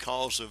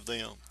because of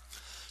them.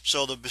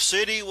 So the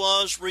city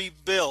was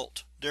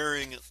rebuilt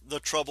during the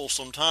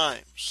troublesome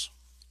times,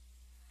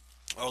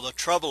 or the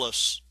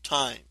troublous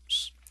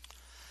times.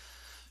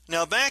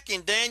 Now back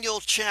in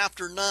Daniel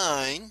chapter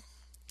 9,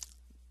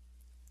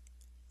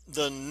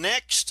 the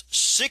next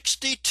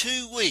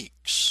 62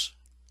 weeks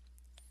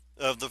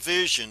of the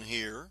vision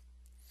here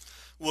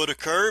would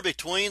occur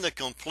between the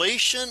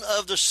completion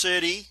of the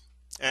city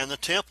and the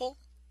temple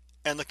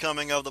and the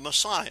coming of the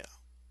Messiah.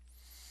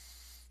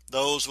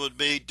 Those would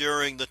be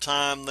during the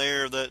time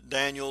there that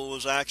Daniel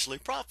was actually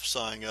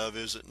prophesying of,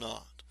 is it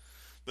not?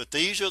 But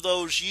these are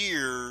those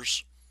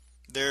years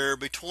there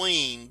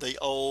between the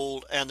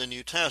Old and the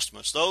New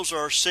Testaments. Those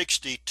are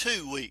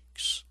 62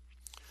 weeks.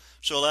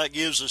 So that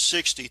gives us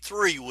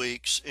 63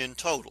 weeks in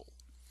total.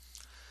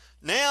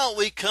 Now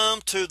we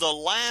come to the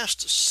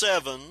last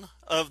 7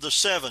 of the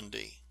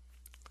 70.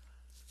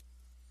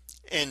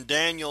 In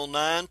Daniel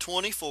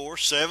 9:24,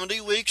 70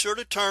 weeks are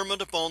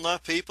determined upon thy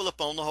people,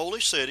 upon the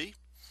holy city,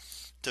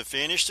 to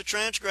finish the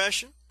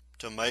transgression,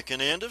 to make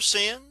an end of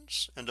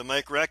sins, and to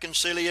make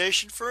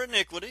reconciliation for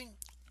iniquity,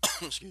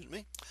 excuse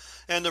me,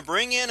 and to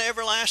bring in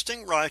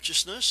everlasting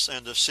righteousness,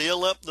 and to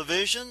seal up the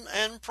vision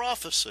and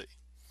prophecy.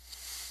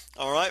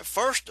 All right,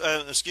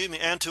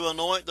 and to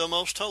anoint the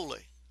most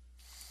holy.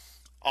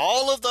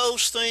 All of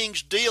those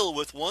things deal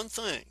with one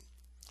thing,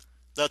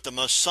 that the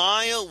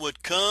Messiah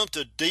would come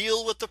to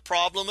deal with the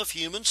problem of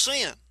human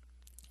sin.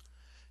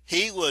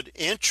 He would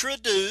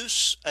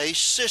introduce a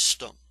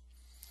system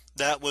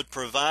that would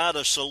provide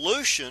a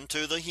solution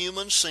to the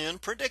human sin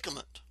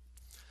predicament.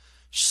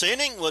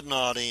 Sinning would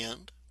not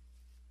end,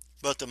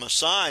 but the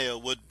Messiah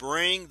would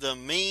bring the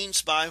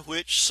means by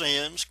which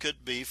sins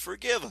could be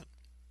forgiven.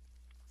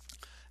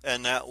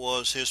 And that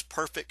was his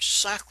perfect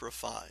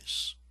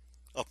sacrifice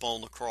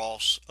upon the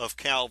cross of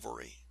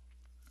Calvary.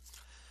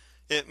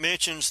 It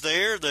mentions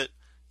there that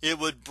it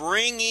would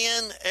bring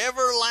in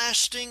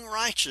everlasting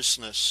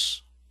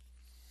righteousness.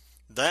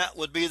 That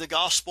would be the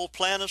gospel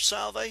plan of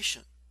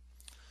salvation.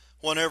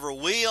 Whenever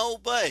we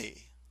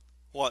obey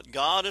what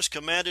God has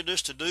commanded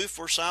us to do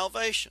for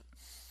salvation.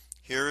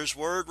 Hear his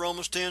word,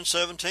 Romans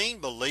 10:17,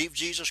 believe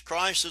Jesus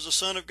Christ is the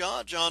Son of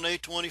God, John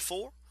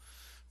 8:24.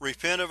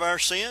 Repent of our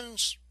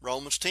sins,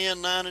 Romans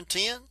 10:9 and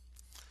 10.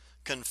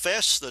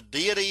 Confess the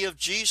deity of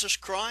Jesus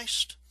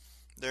Christ,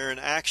 there in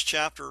Acts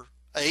chapter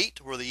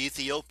 8, where the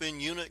Ethiopian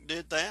eunuch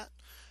did that.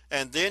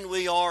 And then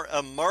we are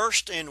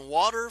immersed in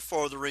water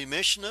for the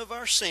remission of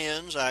our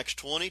sins, Acts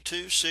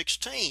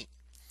 22:16.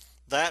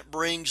 That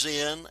brings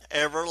in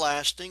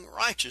everlasting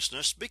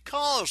righteousness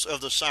because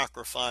of the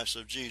sacrifice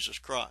of Jesus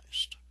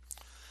Christ.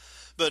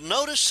 But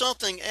notice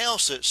something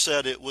else it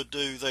said it would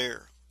do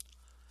there.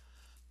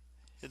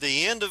 At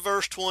the end of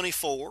verse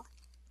 24,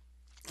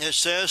 it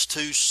says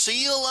to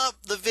seal up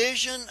the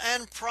vision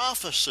and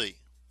prophecy.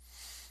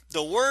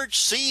 The word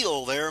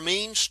seal there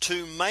means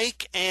to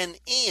make an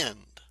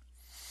end.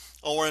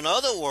 Or in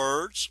other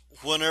words,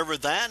 whenever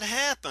that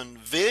happened,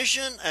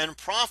 vision and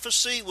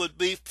prophecy would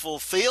be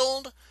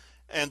fulfilled,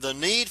 and the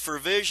need for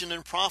vision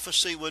and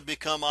prophecy would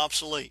become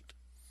obsolete.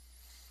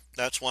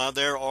 That's why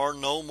there are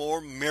no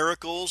more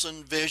miracles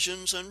and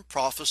visions and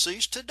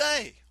prophecies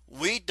today.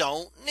 We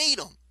don't need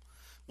them.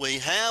 We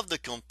have the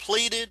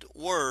completed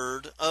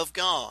Word of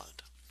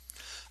God.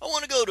 I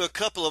want to go to a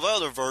couple of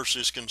other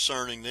verses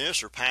concerning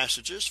this, or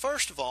passages.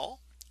 First of all,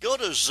 go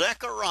to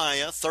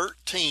Zechariah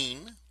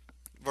 13,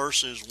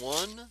 verses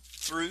 1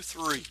 through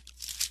 3.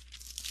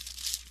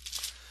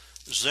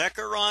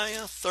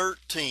 Zechariah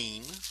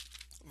 13,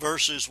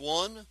 verses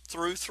 1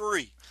 through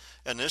 3.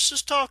 And this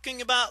is talking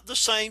about the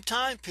same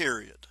time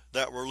period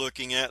that we're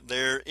looking at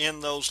there in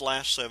those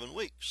last 7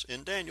 weeks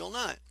in Daniel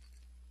 9.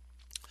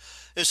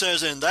 It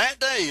says, in that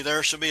day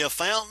there shall be a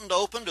fountain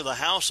open to the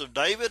house of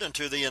David and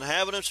to the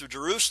inhabitants of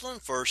Jerusalem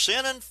for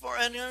sin and for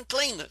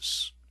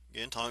uncleanness.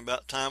 Again, talking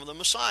about the time of the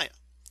Messiah.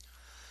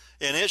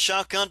 And it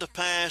shall come to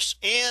pass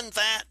in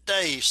that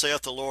day,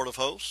 saith the Lord of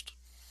hosts,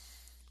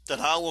 that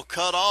I will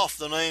cut off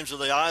the names of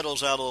the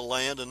idols out of the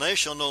land, and they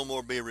shall no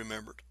more be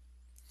remembered.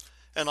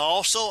 And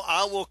also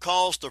I will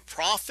cause the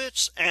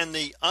prophets and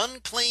the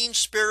unclean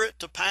spirit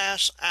to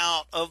pass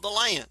out of the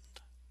land.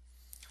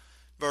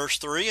 Verse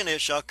 3, and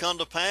it shall come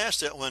to pass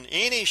that when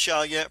any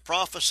shall yet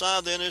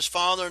prophesy, then his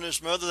father and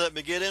his mother that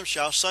beget him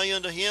shall say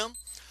unto him,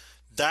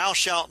 Thou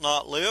shalt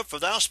not live, for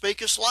thou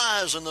speakest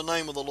lies in the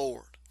name of the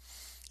Lord.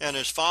 And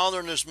his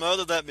father and his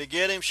mother that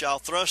beget him shall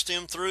thrust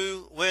him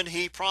through when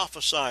he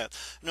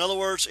prophesieth. In other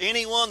words,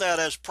 anyone that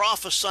has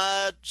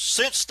prophesied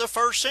since the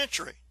first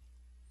century,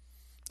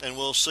 and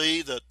we'll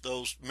see that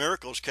those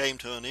miracles came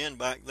to an end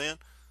back then,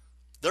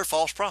 they're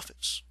false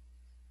prophets.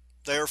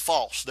 They're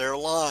false. They're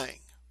lying.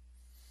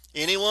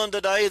 Anyone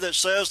today that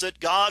says that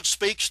God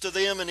speaks to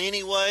them in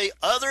any way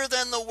other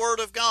than the Word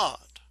of God,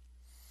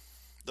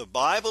 the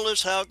Bible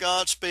is how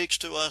God speaks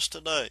to us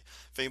today.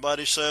 If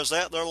anybody says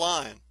that, they're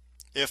lying.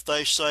 If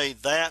they say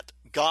that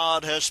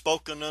God has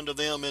spoken unto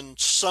them in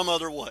some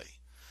other way,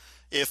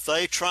 if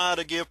they try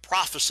to give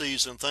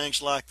prophecies and things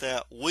like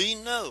that, we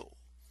know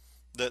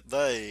that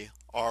they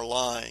are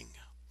lying.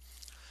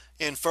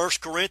 In 1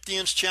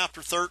 Corinthians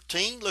chapter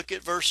 13, look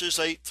at verses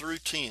 8 through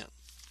 10.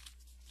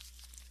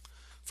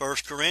 1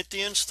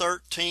 Corinthians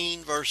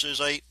 13, verses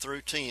 8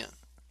 through 10.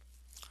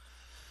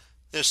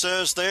 It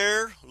says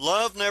there,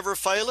 Love never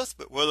faileth,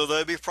 but whether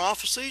there be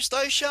prophecies,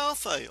 they shall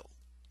fail.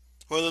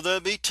 Whether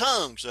there be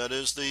tongues, that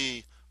is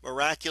the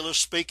miraculous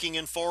speaking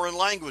in foreign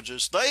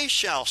languages, they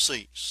shall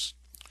cease.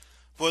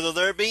 Whether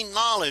there be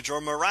knowledge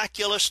or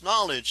miraculous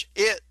knowledge,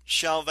 it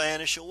shall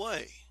vanish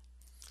away.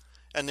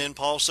 And then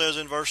Paul says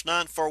in verse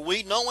 9, For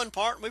we know in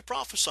part and we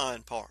prophesy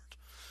in part.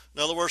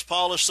 In other words,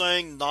 Paul is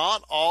saying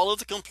not all of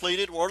the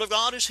completed Word of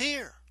God is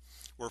here.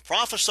 We're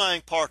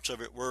prophesying parts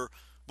of it.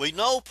 We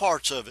know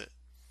parts of it.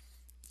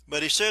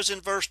 But he says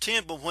in verse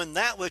 10, But when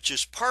that which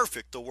is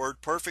perfect, the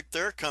word perfect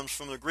there comes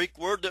from the Greek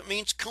word that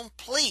means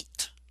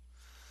complete.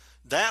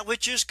 That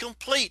which is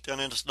complete. And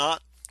it's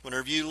not,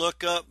 whenever you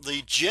look up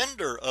the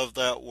gender of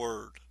that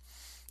word,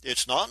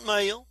 it's not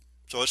male,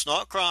 so it's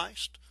not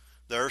Christ.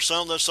 There are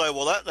some that say,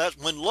 well, that's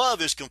when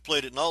love is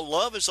completed. No,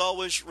 love is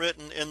always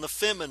written in the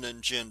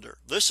feminine gender.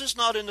 This is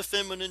not in the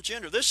feminine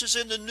gender. This is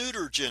in the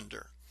neuter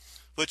gender,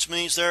 which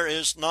means there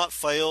is not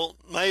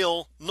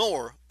male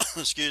nor,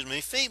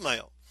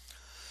 female.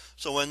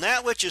 So when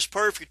that which is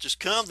perfect is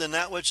come, then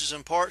that which is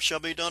in part shall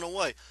be done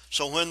away.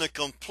 So when the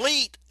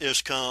complete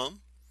is come,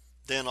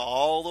 then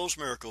all those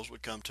miracles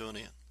would come to an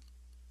end.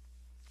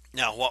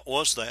 Now, what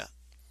was that?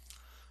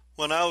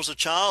 When I was a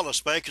child, I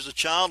spake as a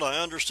child,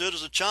 I understood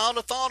as a child,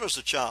 I thought as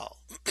a child.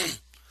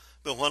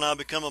 But when I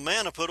become a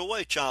man, I put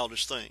away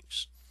childish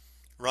things.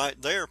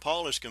 Right there,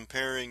 Paul is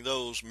comparing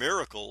those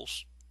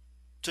miracles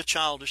to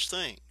childish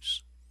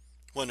things.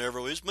 Whenever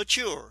he's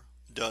mature,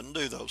 he doesn't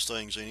do those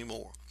things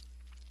anymore.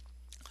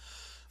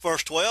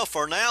 Verse 12,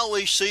 For now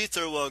we see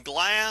through a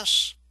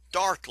glass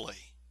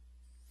darkly.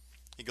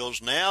 He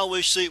goes, now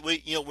we see,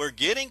 we're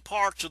getting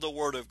parts of the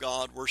Word of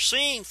God, we're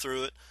seeing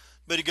through it,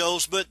 but he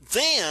goes, but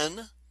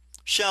then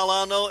shall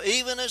I know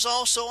even as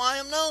also I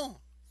am known.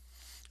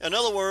 In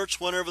other words,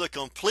 whenever the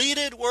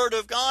completed Word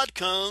of God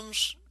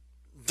comes,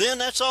 then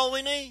that's all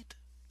we need.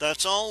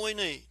 That's all we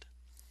need.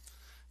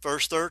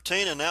 Verse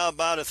 13, And now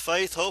abideth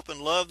faith, hope, and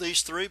love,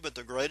 these three, but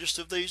the greatest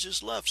of these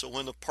is love. So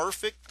when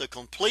the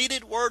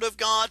completed Word of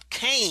God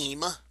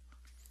came,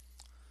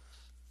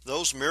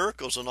 those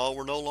miracles and all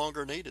were no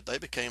longer needed. They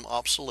became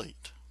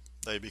obsolete.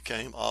 They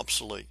became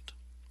obsolete.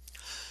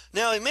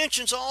 Now he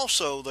mentions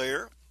also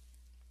there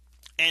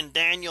in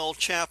Daniel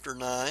chapter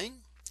 9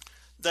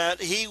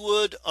 that he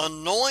would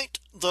anoint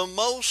the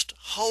most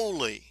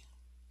holy.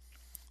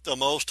 The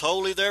most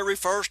holy there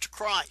refers to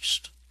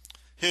Christ.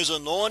 His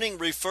anointing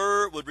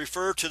would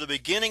refer to the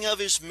beginning of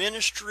his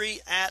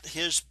ministry at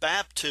his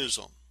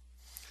baptism.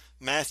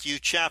 Matthew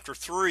chapter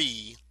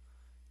 3,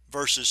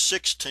 verses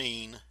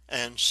 16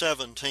 and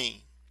 17.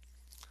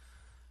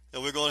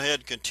 And we're going ahead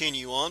and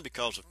continue on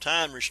because of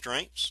time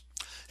restraints.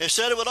 It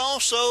said it would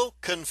also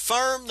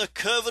confirm the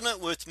covenant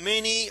with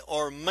many,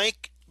 or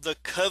make the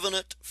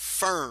covenant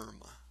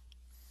firm.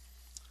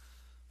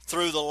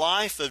 Through the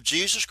life of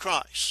Jesus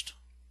Christ,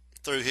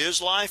 through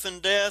his life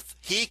and death,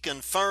 he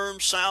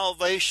confirms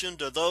salvation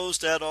to those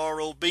that are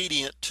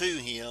obedient to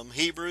him.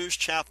 Hebrews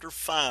chapter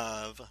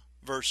 5,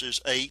 verses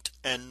 8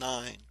 and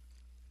 9.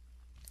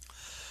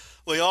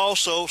 We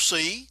also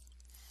see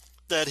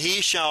that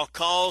he shall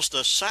cause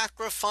the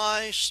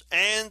sacrifice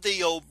and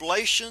the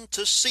oblation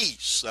to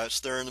cease. That's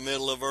there in the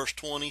middle of verse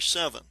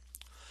 27.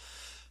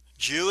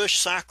 Jewish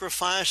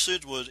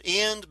sacrifices would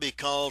end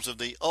because of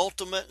the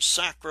ultimate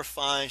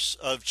sacrifice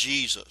of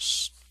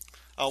Jesus.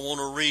 I want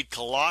to read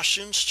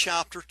Colossians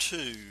chapter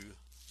 2,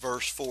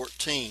 verse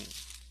 14.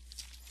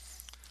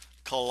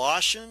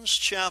 Colossians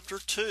chapter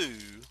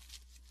 2,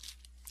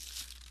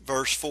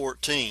 verse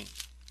 14.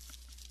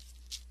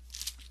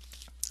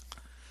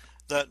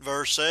 That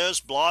verse says,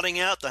 blotting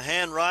out the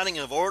handwriting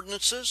of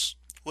ordinances,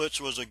 which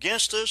was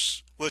against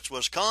us, which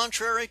was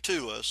contrary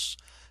to us,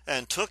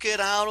 and took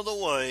it out of the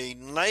way,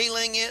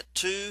 nailing it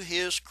to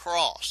his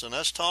cross. And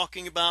that's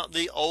talking about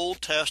the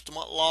Old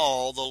Testament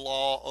law, the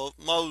law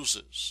of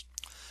Moses.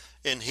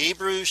 in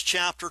Hebrews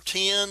chapter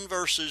 10,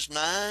 verses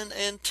 9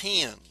 and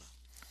 10.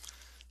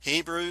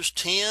 Hebrews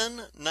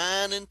 10,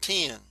 9 and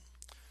 10.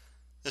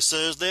 It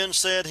says, Then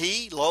said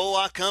he, Lo,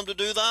 I come to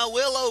do thy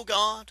will, O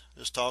God.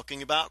 It's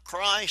talking about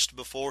Christ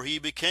before he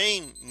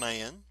became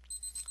man.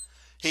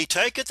 He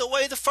taketh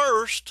away the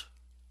first,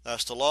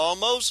 that's the law of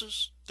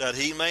Moses, that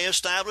he may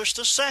establish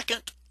the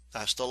second,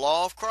 that's the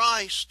law of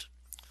Christ,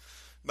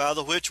 by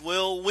the which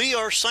will we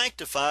are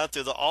sanctified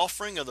through the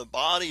offering of the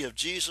body of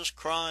Jesus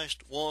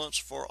Christ once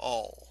for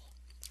all.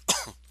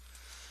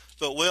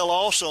 But we'll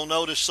also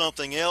notice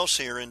something else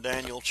here in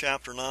Daniel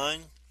chapter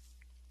 9,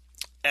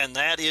 and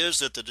that is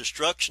that the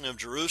destruction of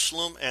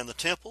Jerusalem and the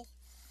temple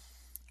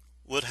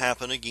would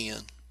happen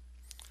again.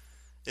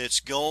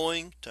 It's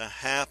going to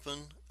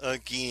happen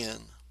again.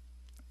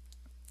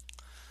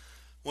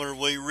 When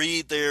we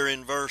read there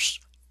in verse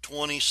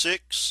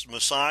 26,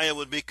 Messiah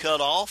would be cut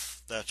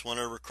off. That's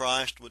whenever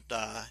Christ would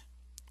die.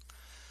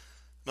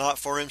 Not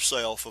for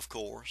himself, of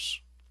course.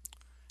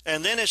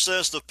 And then it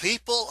says, The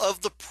people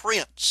of the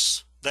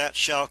prince that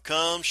shall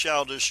come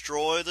shall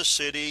destroy the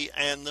city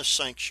and the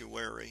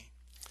sanctuary.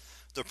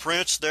 The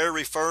prince there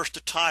refers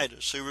to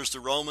Titus, who was the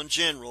Roman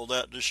general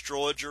that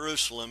destroyed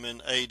Jerusalem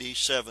in AD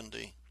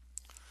 70.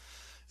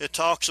 It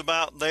talks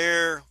about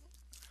there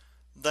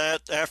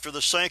that after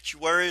the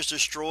sanctuary is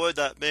destroyed,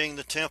 that being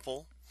the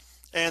temple,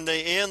 and the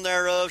end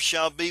thereof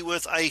shall be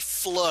with a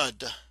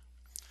flood.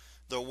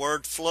 The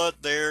word flood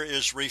there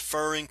is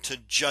referring to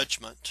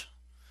judgment.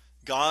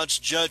 God's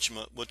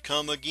judgment would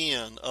come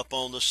again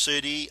upon the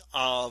city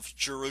of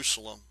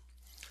Jerusalem.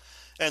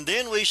 And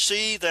then we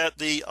see that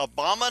the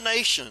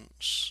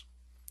abominations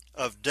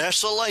of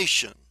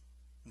desolation,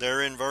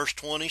 there in verse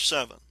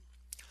 27.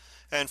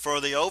 And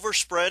for the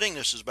overspreading,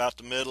 this is about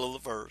the middle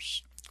of the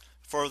verse,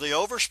 for the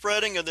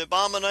overspreading of the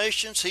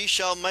abominations he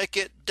shall make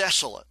it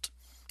desolate,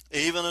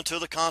 even unto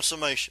the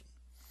consummation.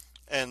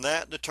 And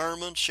that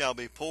determined shall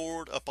be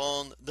poured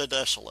upon the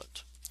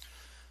desolate.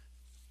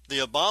 The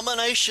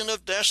abomination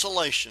of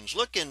desolations.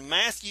 Look in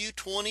Matthew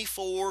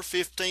 24,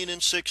 15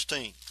 and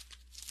 16.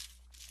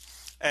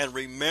 And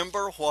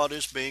remember what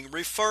is being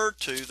referred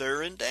to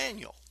there in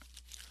Daniel.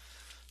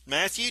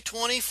 Matthew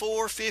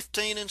 24,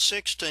 15 and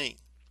 16.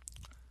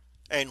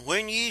 And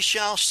when ye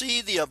shall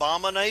see the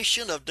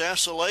abomination of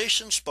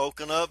desolation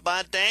spoken of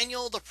by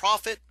Daniel the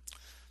prophet,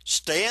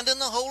 stand in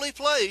the holy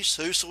place,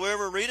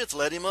 whosoever readeth,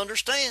 let him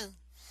understand.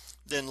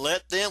 Then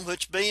let them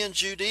which be in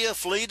Judea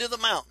flee to the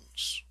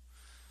mountains.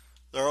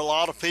 There are a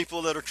lot of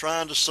people that are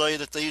trying to say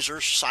that these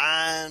are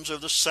signs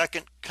of the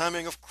second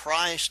coming of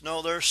Christ.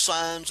 No, they're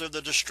signs of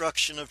the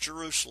destruction of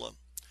Jerusalem.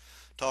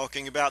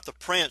 Talking about the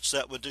prince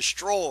that would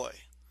destroy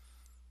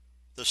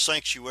the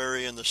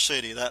sanctuary in the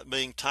city, that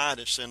being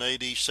Titus in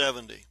AD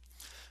 70.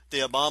 The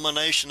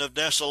abomination of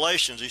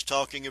desolations he's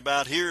talking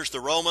about here is the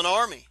Roman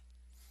army.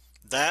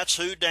 That's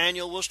who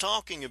Daniel was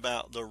talking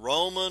about, the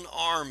Roman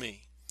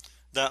army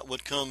that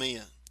would come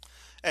in.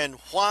 And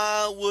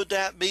why would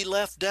that be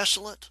left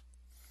desolate?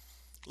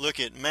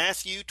 Look at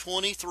Matthew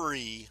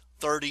 23,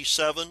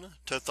 37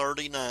 to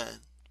 39.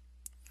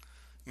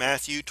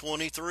 Matthew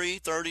 23,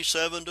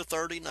 37 to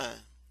 39.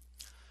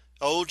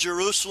 O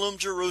Jerusalem,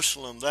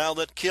 Jerusalem, thou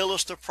that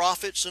killest the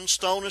prophets and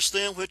stonest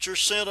them which are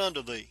sent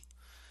unto thee,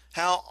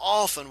 how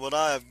often would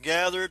I have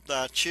gathered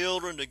thy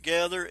children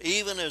together,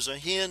 even as a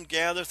hen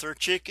gathereth her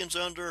chickens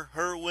under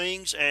her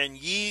wings, and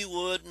ye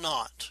would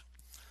not.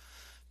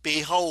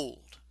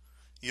 Behold,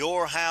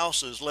 your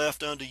house is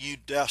left unto you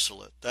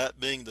desolate, that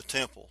being the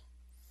temple.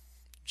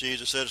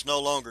 Jesus said it's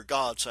no longer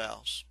God's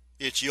house,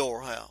 it's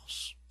your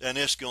house, and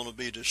it's going to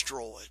be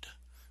destroyed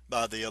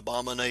by the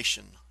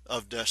abomination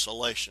of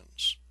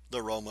desolations,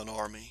 the Roman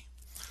army.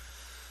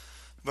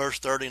 Verse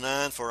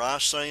 39, For I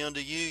say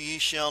unto you, ye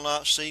shall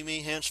not see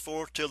me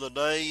henceforth till the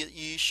day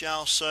ye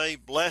shall say,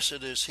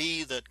 Blessed is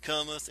he that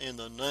cometh in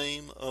the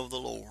name of the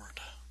Lord.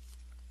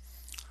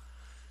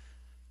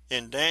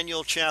 In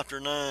Daniel chapter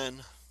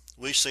 9,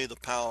 we see the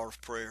power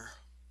of prayer.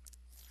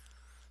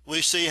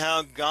 We see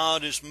how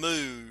God is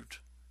moved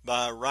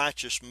by a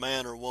righteous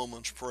man or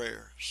woman's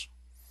prayers.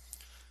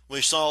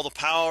 We saw the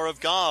power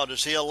of God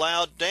as he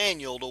allowed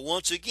Daniel to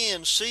once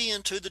again see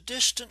into the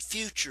distant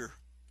future.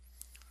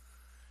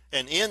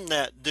 And in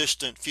that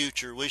distant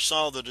future, we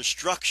saw the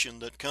destruction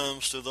that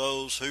comes to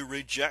those who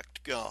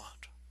reject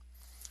God.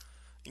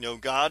 You know,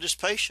 God is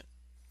patient.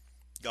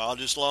 God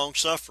is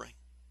long-suffering,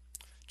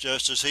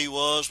 just as he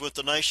was with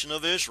the nation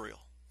of Israel.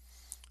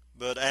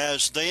 But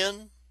as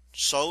then,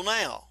 so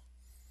now,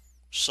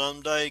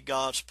 someday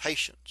God's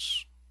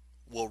patience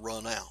will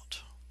run out.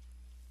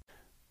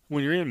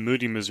 When you're in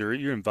Moody, Missouri,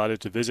 you're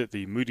invited to visit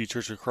the Moody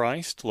Church of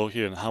Christ,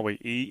 located on Highway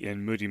E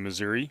in Moody,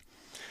 Missouri.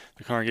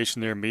 The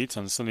congregation there meets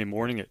on Sunday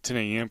morning at 10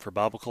 a.m. for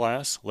Bible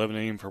class, 11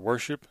 a.m. for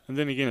worship, and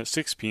then again at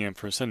 6 p.m.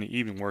 for Sunday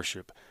evening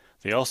worship.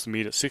 They also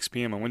meet at 6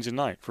 p.m. on Wednesday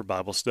night for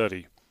Bible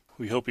study.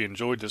 We hope you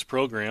enjoyed this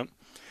program.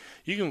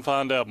 You can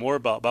find out more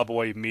about Bible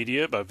Way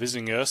Media by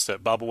visiting us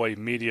at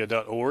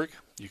BibleWayMedia.org.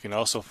 You can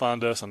also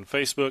find us on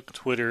Facebook,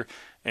 Twitter,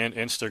 and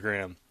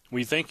Instagram.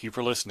 We thank you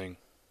for listening.